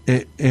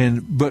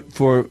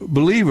for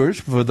believers,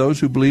 for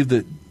those who believe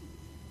that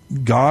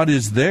God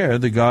is there,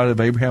 the God of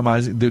Abraham,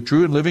 Isaac, the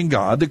true and living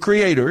God, the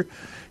Creator,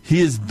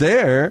 He is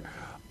there.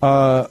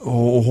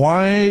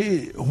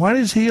 Why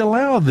does he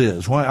allow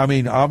this? Why? I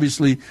mean,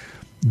 obviously,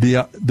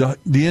 the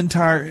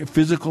entire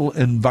physical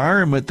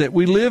environment that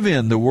we live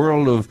in, the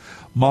world of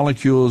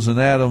molecules and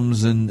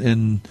atoms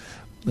and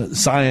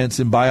science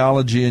and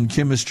biology and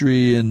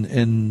chemistry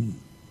and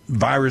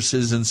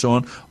viruses and so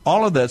on,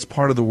 all of that's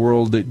part of the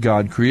world that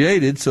God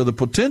created. So the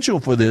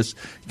potential for this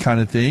kind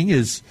of thing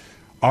is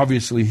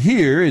obviously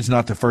here. It's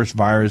not the first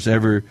virus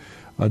ever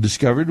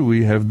discovered.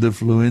 We have the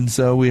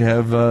influenza, we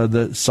have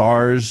the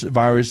SARS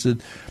virus.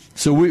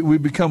 So we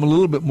become a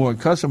little bit more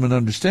accustomed and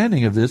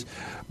understanding of this.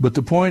 But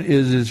the point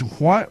is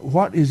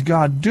what is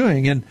God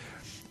doing?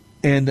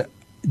 And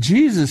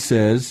Jesus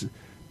says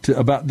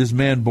about this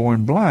man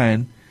born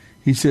blind,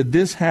 he said,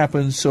 this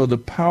happened so the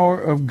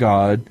power of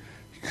God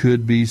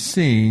could be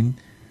seen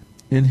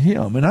in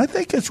him. And I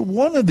think it's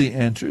one of the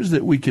answers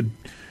that we could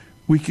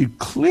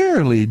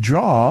clearly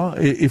draw,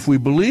 if we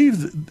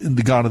believe in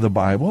the God of the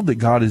Bible, that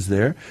God is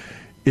there,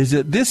 is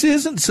that this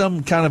isn't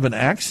some kind of an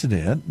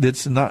accident.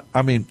 That's not,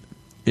 I mean,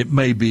 it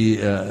may be,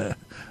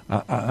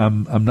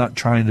 I'm not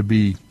trying to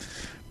be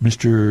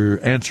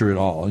Mr. Answer It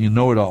All,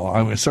 know it all.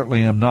 I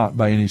certainly am not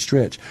by any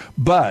stretch.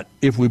 But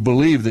if we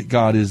believe that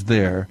God is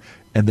there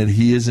and that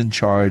he is in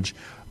charge,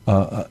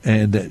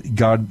 and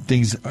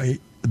that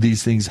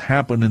these things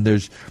happen, and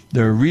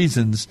there are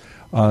reasons,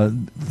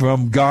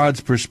 from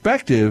God's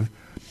perspective,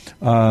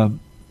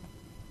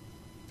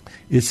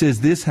 it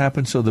says this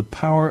happened so the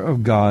power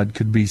of God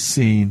could be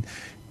seen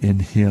in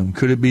him.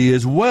 Could it be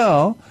as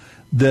well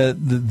that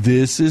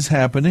this is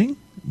happening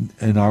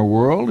in our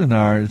world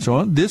and so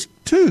on? This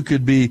too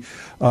could be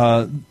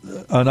an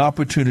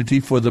opportunity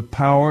for the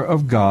power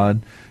of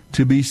God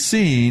to be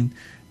seen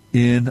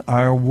in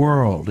our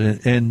world.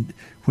 And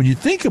when you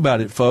think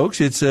about it,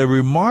 folks, it's a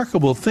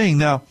remarkable thing.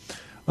 Now,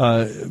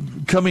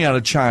 coming out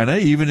of China,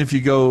 even if you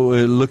go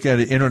look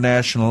at it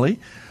internationally,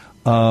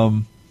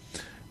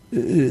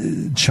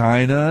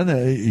 China,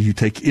 you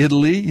take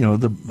Italy,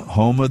 the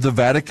home of the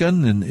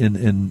Vatican,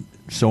 and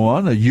so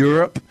on.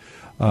 Europe,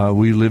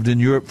 we lived in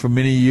Europe for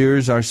many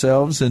years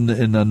ourselves,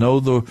 and I know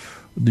the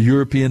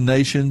European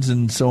nations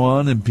and so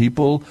on, and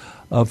people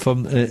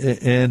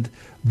and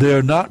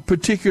they're not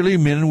particularly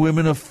men and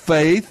women of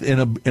faith in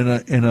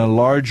a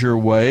larger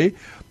way.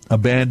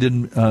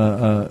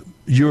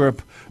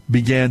 Europe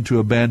began to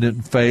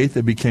abandon faith.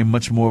 It became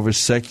much more of a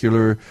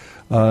secular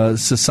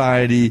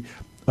society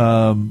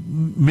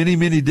many,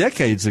 many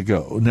decades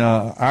ago.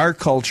 Now, our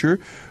culture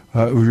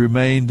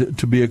remained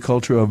to be a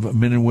culture of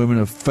men and women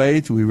of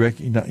faith. We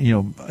recognize,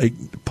 a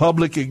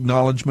public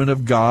acknowledgement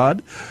of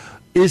God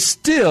is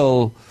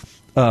still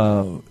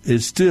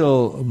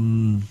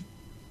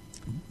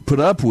put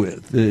up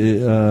with.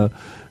 The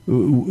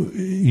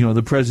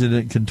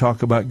president can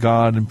talk about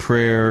God and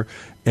prayer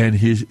and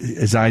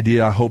his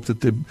idea. I hope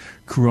that the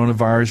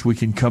coronavirus, we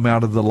can come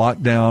out of the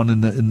lockdown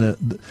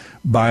and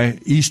by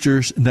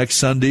Easter next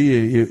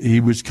Sunday. He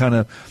was kind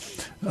of,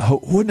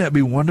 wouldn't that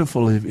be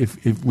wonderful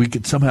if we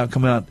could somehow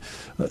come out,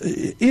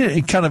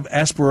 kind of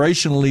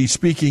aspirationally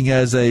speaking,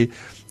 as a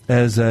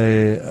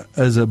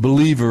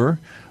believer,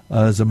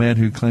 as a man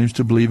who claims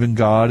to believe in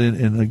God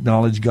and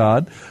acknowledge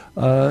God.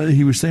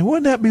 He was saying,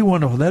 wouldn't that be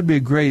wonderful? That'd be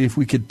great if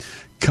we could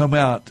come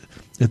out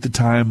at the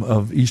time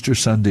of Easter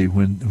Sunday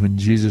when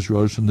Jesus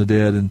rose from the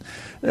dead. And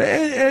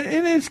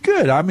it's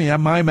good. I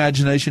mean, my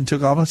imagination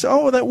took off and I said,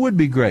 oh, that would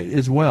be great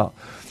as well.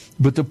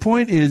 But the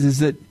point is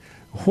that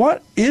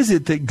what is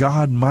it that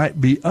God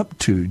might be up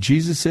to?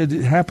 Jesus said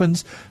it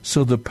happens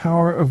so the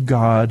power of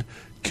God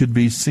could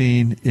be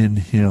seen in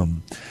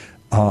him.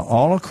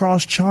 All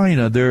across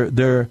China,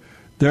 there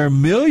are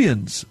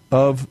millions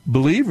of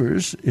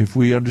believers, if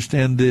we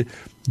understand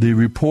the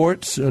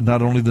reports,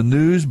 not only the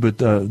news, but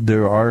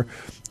there are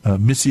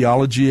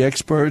missiology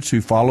experts who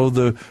follow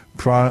the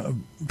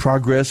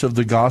progress of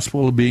the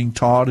gospel being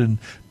taught and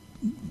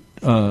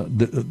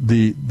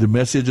the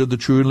message of the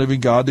true and living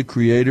God, the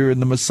Creator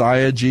and the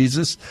Messiah,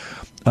 Jesus.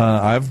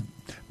 I've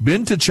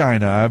been to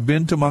China. I've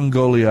been to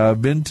Mongolia.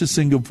 I've been to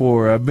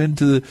Singapore. I've been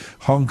to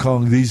Hong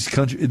Kong.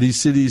 These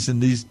cities,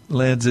 and these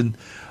lands, and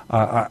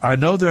I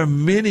know there are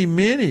many,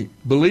 many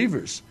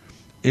believers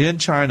in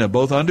China,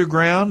 both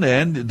underground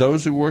and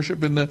those who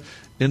worship in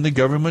the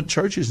government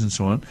churches and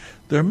so on.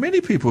 There are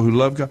many people who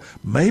love God.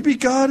 Maybe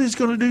God is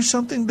going to do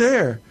something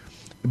there,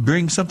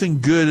 bring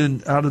something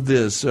good out of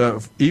this,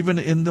 even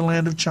in the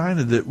land of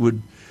China, that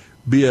would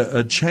be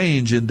a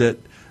change, and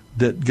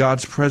that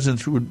God's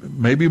presence would,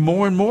 maybe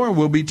more and more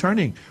will be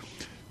turning.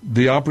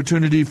 The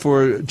opportunity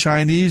for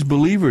Chinese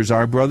believers,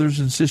 our brothers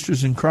and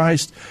sisters in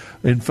Christ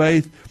in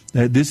faith,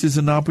 this is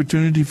an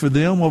opportunity for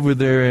them over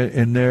there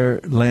in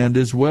their land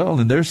as well,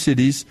 in their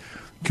cities,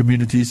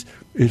 communities.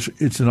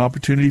 It's an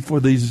opportunity for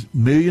these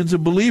millions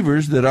of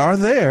believers that are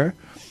there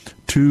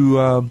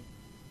to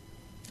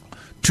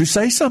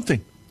say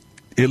something,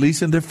 at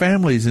least in their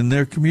families, in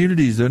their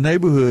communities, their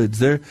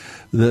neighborhoods.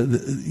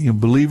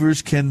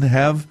 Believers can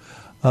have.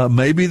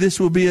 Maybe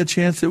this will be a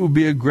chance that will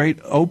be a great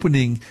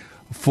opening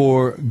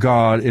for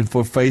God and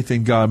for faith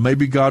in God.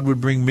 Maybe God would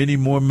bring many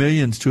more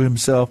millions to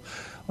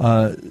Himself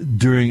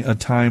during a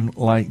time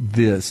like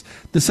this.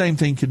 The same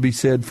thing could be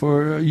said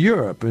for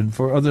Europe and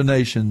for other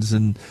nations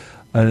and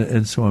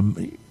so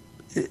on.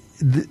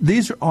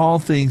 These are all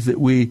things that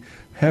we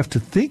have to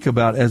think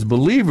about as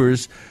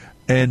believers,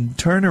 and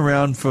turn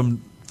around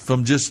from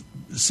just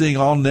seeing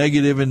all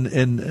negative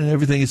and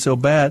everything is so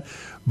bad,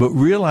 but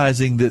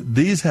realizing that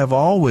these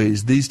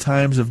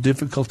times of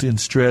difficulty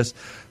and stress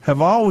have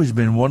always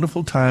been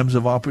wonderful times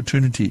of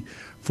opportunity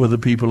for the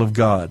people of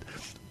God.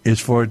 It's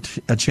for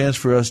a chance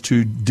for us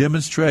to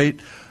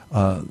demonstrate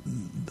the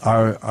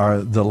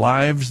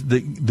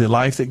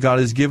life that God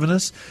has given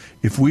us.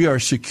 If we are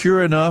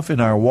secure enough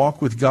in our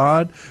walk with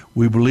God,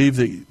 we believe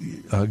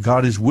that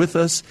God is with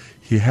us.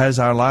 He has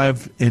our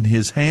life in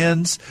His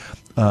hands.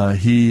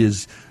 He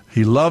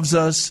loves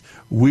us.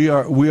 We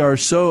are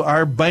so,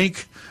 our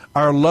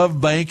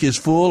love bank is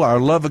full. Our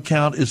love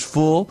account is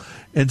full.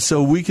 And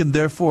so we can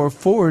therefore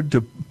afford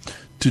to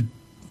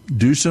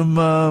do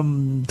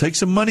take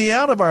some money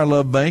out of our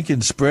love bank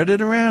and spread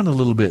it around a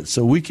little bit.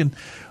 So we can,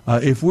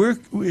 if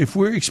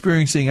we're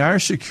experiencing our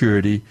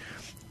security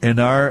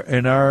and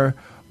our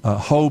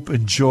hope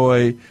and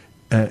joy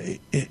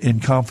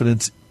and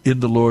confidence in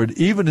the Lord,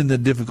 even in the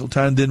difficult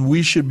time, then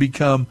we can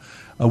become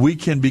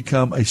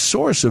a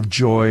source of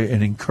joy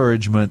and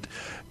encouragement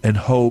and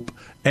hope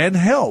and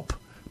help,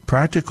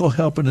 practical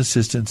help and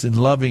assistance in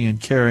loving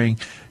and caring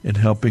and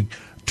helping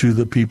to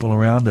the people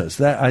around us.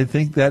 I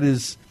think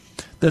that's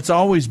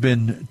always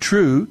been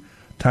true.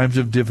 Times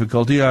of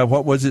difficulty.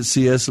 What was it?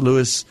 C.S.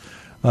 Lewis,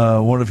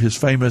 one of his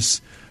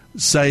famous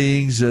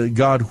sayings: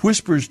 God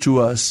whispers to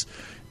us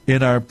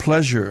in our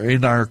pleasure,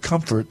 in our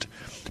comfort,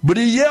 but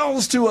He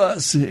yells to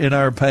us in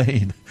our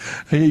pain.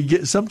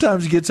 He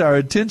sometimes gets our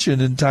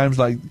attention in times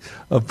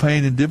of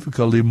pain and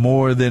difficulty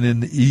more than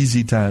in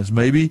easy times.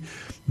 Maybe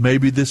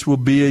this will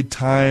be a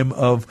time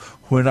of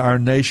when our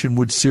nation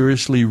would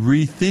seriously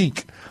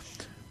rethink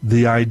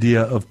the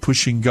idea of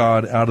pushing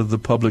God out of the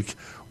public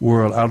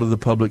world, out of the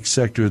public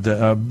sector,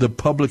 the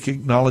public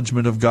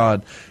acknowledgement of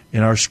God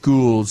in our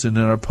schools and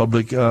in our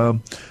public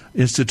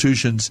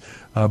institutions.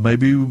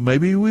 Maybe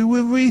we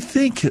will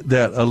rethink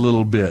that a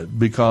little bit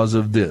because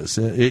of this.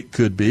 It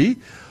could be.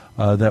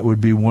 That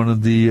would be one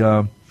of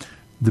the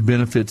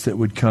benefits that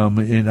would come,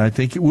 and I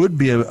think it would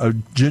be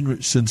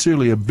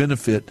sincerely a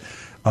benefit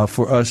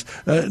for us.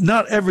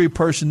 Not every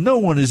person, no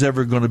one is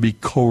ever going to be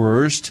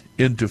coerced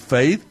into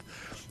faith.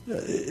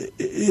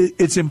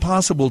 It's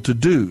impossible to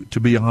do, to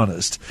be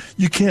honest.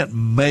 You can't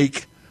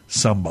make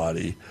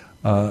somebody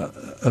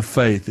of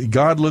faith.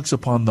 God looks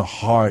upon the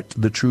heart,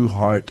 the true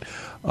heart.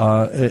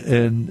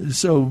 And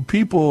so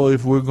people,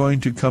 if we're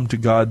going to come to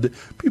God,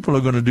 people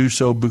are going to do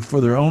so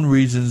for their own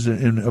reasons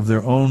and of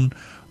their own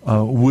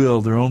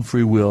will, their own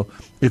free will,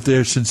 if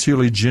they're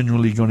sincerely,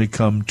 genuinely going to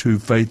come to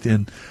faith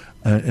in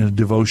and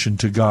devotion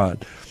to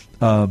God.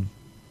 But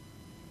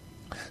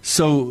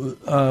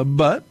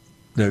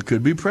there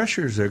could be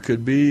pressures, there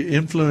could be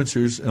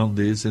influencers on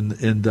these, and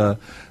the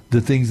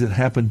things that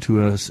happen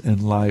to us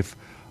in life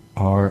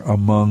are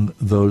among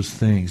those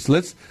things.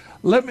 Let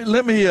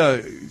me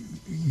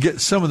get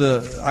some of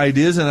the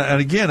ideas, and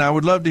again, I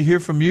would love to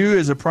hear from you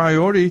as a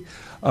priority.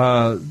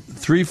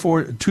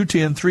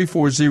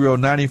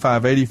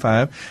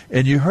 210-340-9585,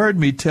 and you heard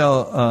me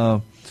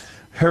tell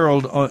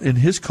Harold in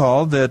his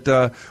call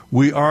that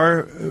we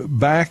are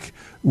back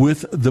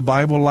with the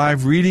Bible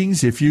Live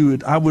readings.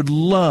 I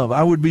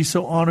would be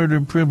so honored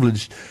and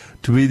privileged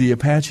to be the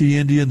Apache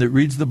Indian that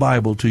reads the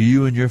Bible to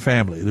you and your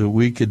family, that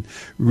we could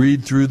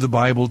read through the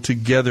Bible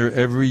together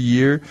every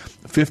year,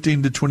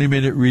 15 to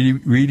 20-minute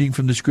reading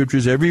from the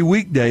Scriptures every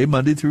weekday,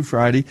 Monday through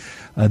Friday,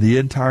 the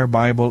entire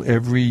Bible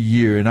every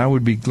year. And I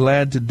would be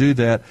glad to do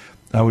that.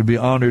 I would be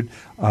honored.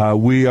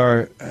 We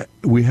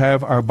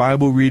have our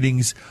Bible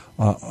readings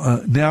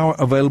now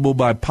available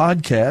by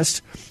podcast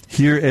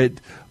here at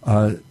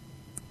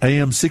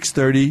AM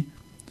 630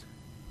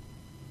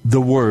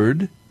 The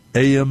Word,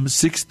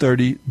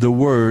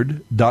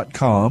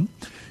 am630theword.com.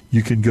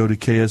 You can go to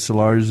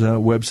KSLR's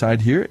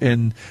website here,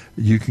 and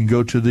you can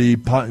go to the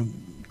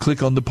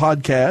click on the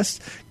podcast,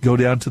 go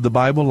down to the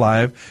Bible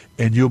Live,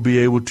 and you'll be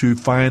able to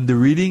find the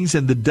readings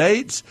and the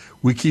dates.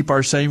 We keep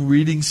our same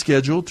reading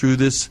schedule through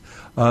this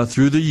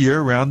through the year,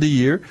 around the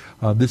year.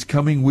 This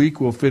coming week,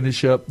 we'll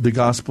finish up the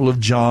Gospel of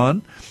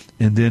John,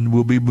 and then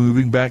we'll be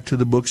moving back to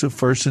the books of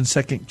 1st and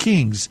 2nd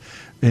Kings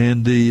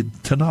and the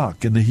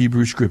Tanakh and the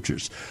Hebrew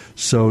Scriptures.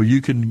 So you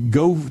can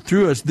go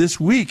through us this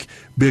week.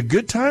 Be a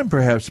good time,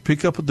 perhaps, to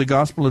pick up with the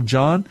Gospel of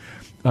John.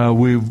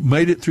 We've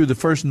made it through the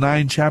first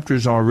 9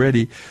 chapters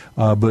already,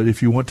 but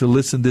if you want to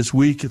listen this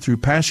week through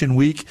Passion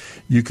Week,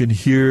 you can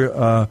hear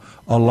a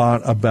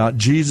lot about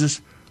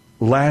Jesus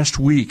last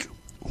week,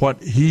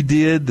 what he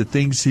did, the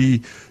things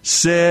he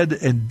said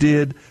and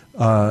did,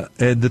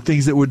 and the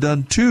things that were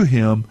done to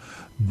him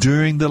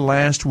during the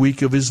last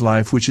week of his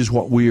life, which is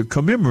what we are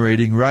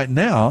commemorating right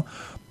now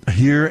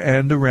here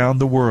and around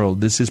the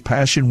world. This is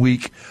Passion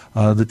Week,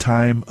 the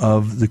time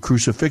of the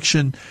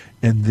crucifixion,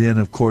 and then,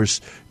 of course,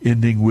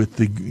 ending with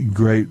the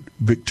great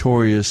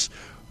victorious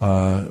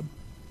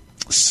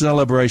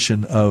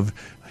celebration of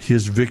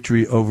his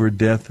victory over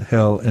death,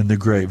 hell, and the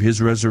grave,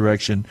 his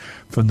resurrection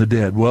from the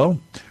dead.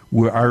 Well,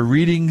 our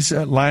readings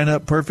line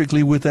up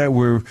perfectly with that.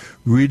 We're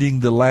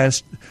reading the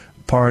last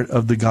part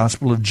of the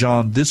Gospel of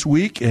John this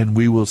week, and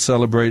we will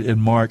celebrate and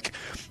mark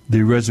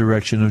the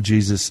resurrection of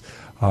Jesus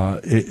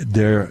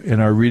there in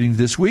our reading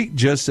this week,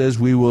 just as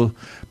we will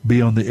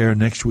be on the air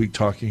next week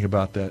talking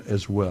about that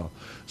as well.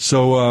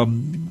 So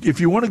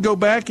if you want to go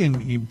back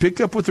and you pick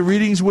up with the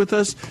readings with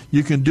us,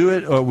 you can do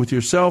it with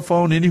your cell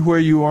phone, anywhere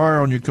you are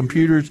on your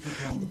computers.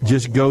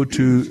 Just go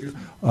to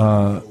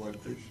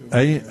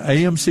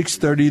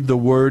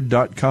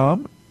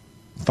am630theword.com,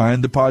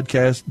 find the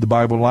podcast, The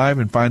Bible Live,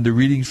 and find the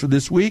readings for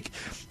this week.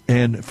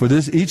 And for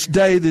this, each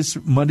day, this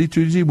Monday,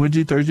 Tuesday,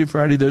 Wednesday, Thursday,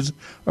 Friday, there's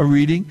a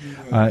reading,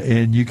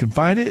 and you can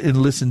find it and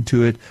listen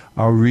to it.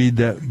 I'll read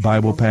that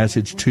Bible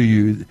passage to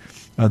you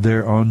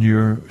there on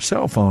your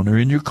cell phone or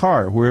in your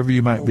car, wherever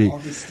you might be.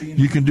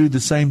 You can do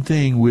the same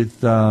thing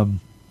with The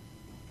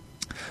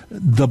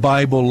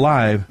Bible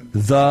Live,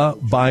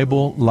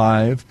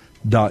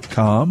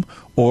 thebiblelive.com,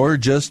 or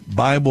just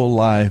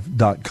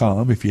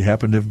BibleLive.com. If you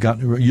happen to have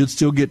gotten it, you'd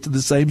still get to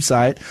the same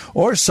site,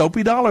 or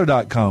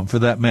SOAPYDollar.com for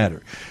that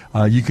matter.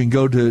 You can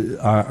go to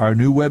our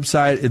new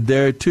website, and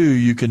there too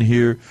you can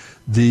hear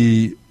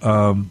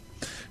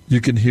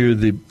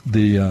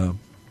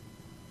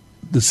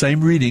the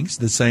same readings,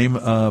 the same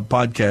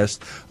podcast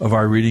of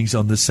our readings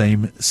on the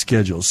same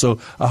schedule. So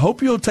I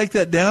hope you'll take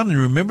that down and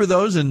remember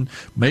those, and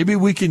maybe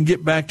we can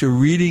get back to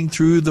reading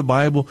through the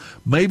Bible.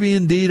 Maybe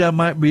indeed I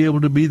might be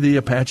able to be the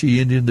Apache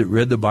Indian that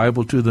read the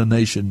Bible to the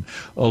nation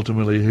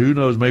ultimately. Who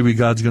knows? Maybe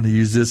God's going to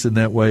use this in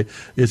that way.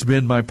 It's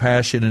been my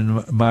passion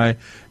and my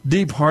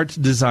deep heart's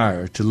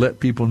desire to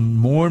let people,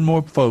 more and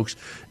more folks,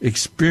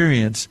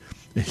 experience,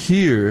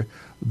 hear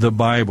the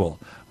Bible.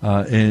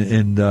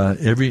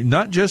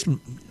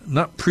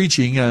 Not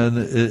preaching,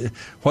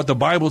 what the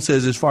Bible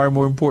says is far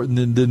more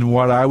important than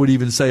what I would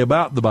even say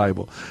about the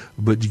Bible.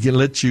 But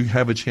let you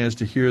have a chance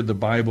to hear the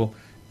Bible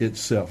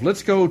itself.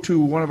 Let's go to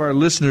one of our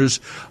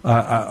listeners,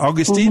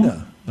 Augustina.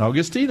 Mm-hmm.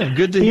 Augustina,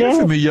 good to hear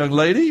from you, young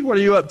lady. What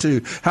are you up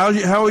to? How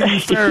are you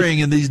faring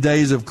in these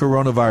days of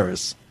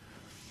coronavirus?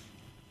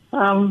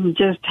 I'm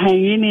just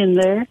hanging in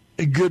there.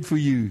 Good for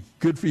you.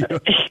 Good for you.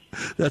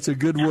 That's a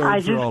good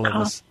word for all of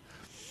us.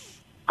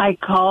 I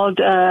called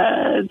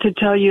to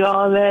tell you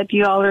all that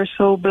you all are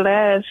so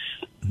blessed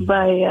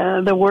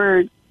by the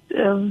word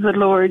of the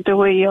Lord, the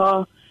way you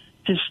all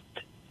just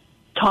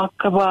talk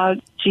about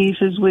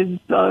Jesus with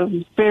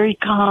very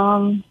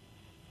calm.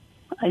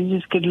 I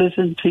just could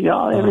listen to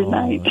y'all every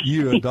night.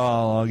 You're a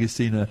doll,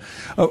 Augustina.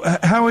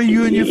 How are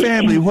you and your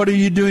family? What are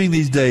you doing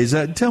these days?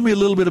 Tell me a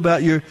little bit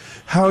about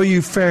how are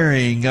you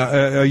faring?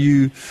 Are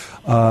you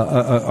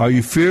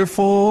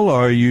fearful?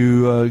 Are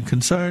you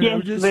concerned?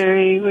 Yes,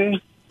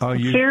 very.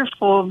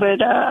 Fearful, but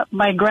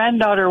my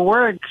granddaughter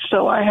works,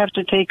 so I have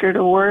to take her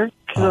to work.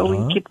 So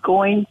we keep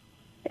going.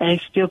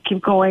 I still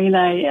keep going.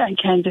 I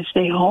can't just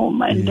stay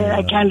home, and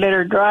I can't let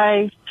her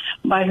drive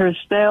by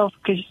herself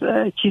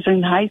because she's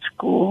in high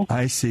school.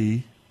 I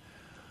see.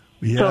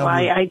 Yeah, so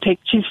I take.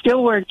 She's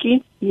still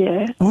working.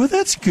 Yeah. Well,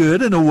 that's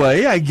good in a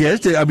way, I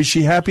guess. I mean, is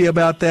she happy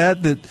about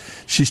that? That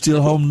she's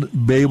still home,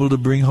 be able to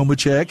bring home a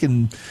check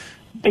and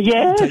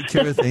take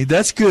care of things.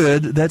 That's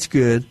good. That's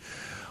good.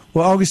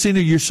 Well, Augustina,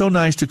 you're so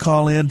nice to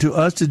call in to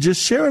us to just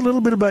share a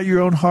little bit about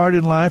your own heart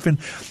and life. And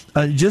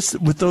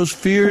just with those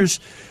fears,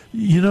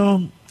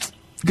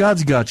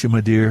 God's got you,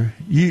 my dear.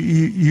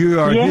 You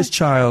are His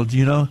child,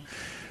 You're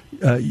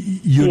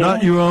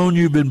not your own.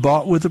 You've been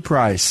bought with a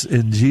price.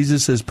 And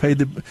Jesus has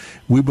paid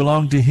we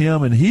belong to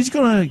Him. And He's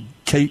going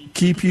to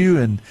keep you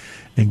and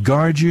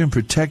guard you and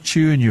protect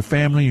you and your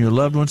family and your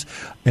loved ones.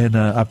 And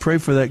I pray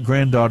for that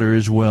granddaughter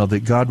as well,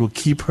 that God will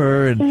keep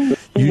her and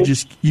you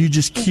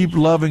just keep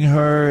loving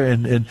her.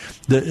 And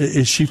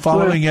is she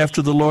following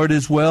after the Lord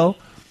as well?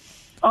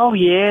 Oh,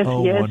 yes,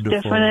 Oh, yes,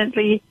 wonderful.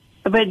 definitely.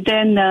 But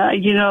then,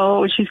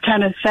 she's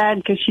kind of sad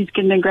because she's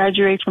going to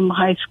graduate from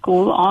high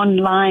school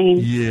online.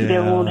 Yeah. They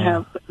won't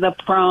have the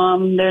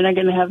prom. They're not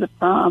going to have the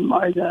prom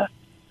or the...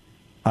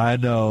 I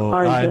know.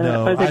 Or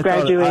the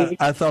graduation.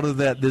 I thought of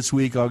that this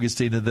week,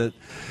 Augustina, that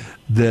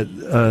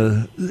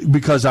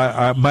because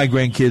my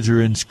grandkids are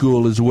in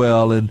school as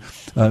well, and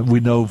we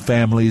know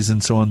families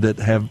and so on that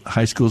have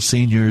high school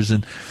seniors,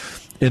 and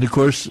of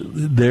course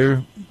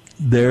they're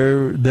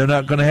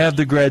not going to have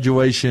the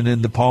graduation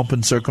and the pomp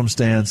and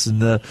circumstance,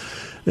 and they'll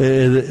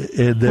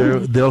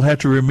have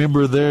to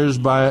remember theirs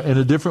in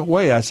a different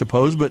way, I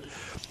suppose, but.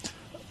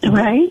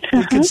 Right.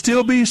 It could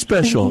still be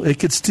special. It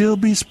could still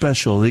be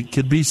special. It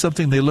could be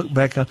something they look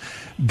back on.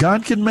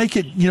 God can make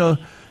it,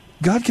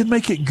 God can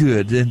make it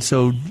good. And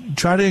so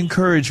try to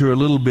encourage her a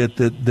little bit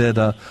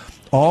that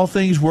all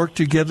things work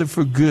together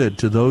for good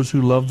to those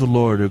who love the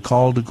Lord, are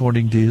called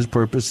according to his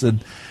purpose.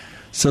 And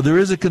so there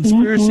is a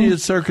conspiracy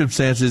of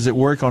circumstances at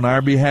work on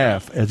our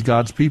behalf as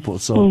God's people.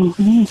 So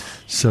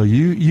so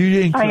you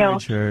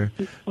encourage her.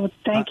 Well,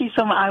 thank you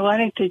so much. I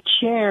wanted to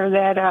share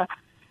that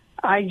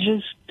I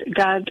just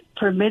got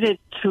permitted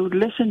to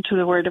listen to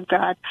the Word of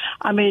God.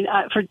 I mean,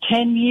 for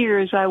 10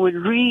 years I would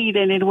read,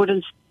 and it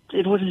wouldn't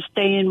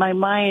stay in my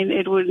mind.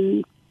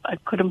 I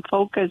couldn't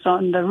focus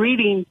on the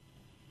reading,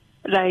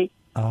 like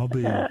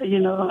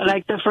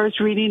like the first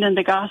reading in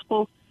the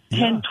Gospel,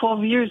 10,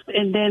 12 years,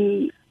 and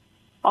then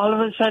all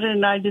of a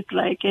sudden I just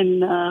 4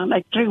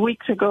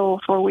 weeks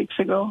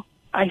ago,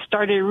 I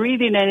started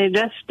reading, and it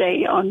does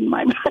stay on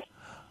my mind.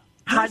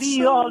 How do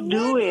you all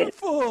do it?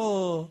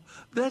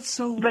 That's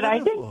so but wonderful. I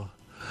think.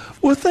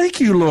 Well, thank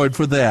you, Lord,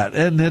 for that.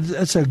 And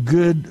that's a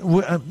good,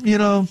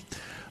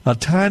 a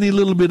tiny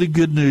little bit of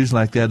good news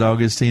like that,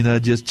 Augustina,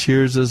 just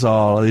cheers us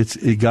all.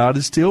 God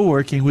is still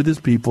working with his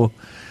people.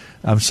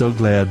 I'm so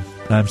glad.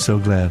 I'm so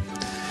glad.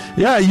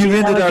 Yeah, you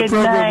ended our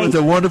program with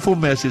a wonderful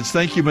message.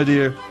 Thank you, my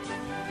dear.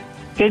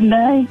 Good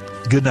night.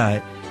 Good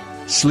night.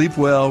 Sleep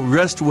well.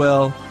 Rest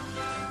well.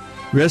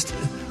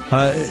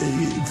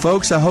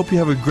 Folks, I hope you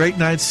have a great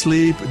night's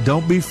sleep.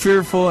 Don't be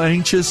fearful,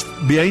 anxious.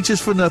 Be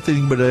anxious for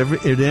nothing, but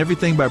in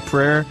everything by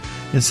prayer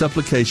and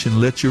supplication,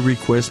 let your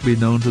requests be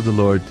known to the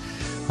Lord.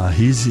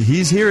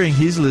 He's hearing.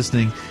 He's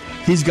listening.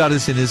 He's got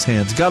us in his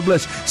hands. God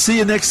bless. See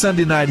you next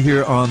Sunday night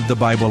here on The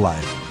Bible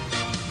Live.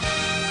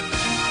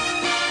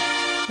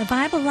 The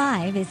Bible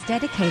Live is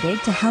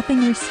dedicated to helping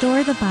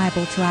restore the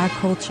Bible to our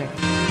culture.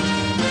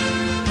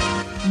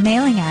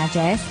 Mailing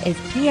address is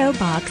P.O.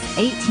 Box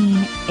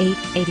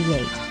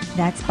 18888.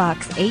 That's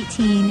Box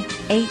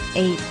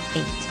 18888,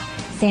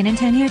 San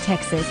Antonio,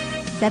 Texas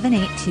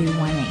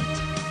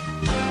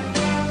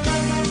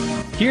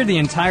 78218. Hear the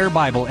entire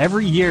Bible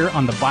every year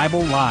on The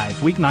Bible Live,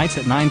 weeknights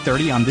at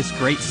 9:30 on this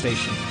great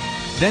station.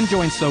 Then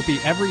join SOAPY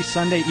every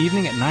Sunday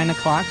evening at 9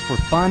 o'clock for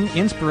fun,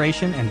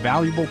 inspiration, and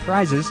valuable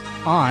prizes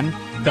on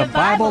The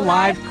Bible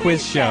Live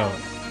Quiz Show.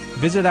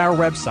 Visit our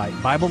website,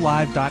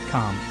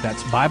 BibleLive.com.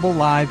 That's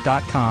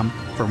BibleLive.com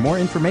for more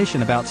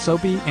information about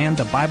SOAPY and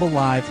the Bible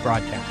Live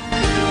broadcast.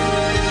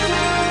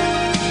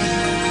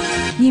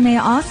 You may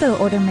also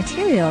order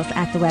materials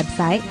at the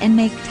website and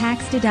make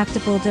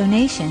tax-deductible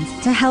donations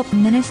to help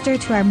minister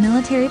to our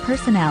military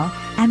personnel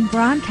and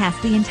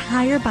broadcast the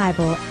entire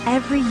Bible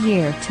every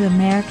year to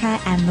America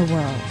and the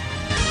world.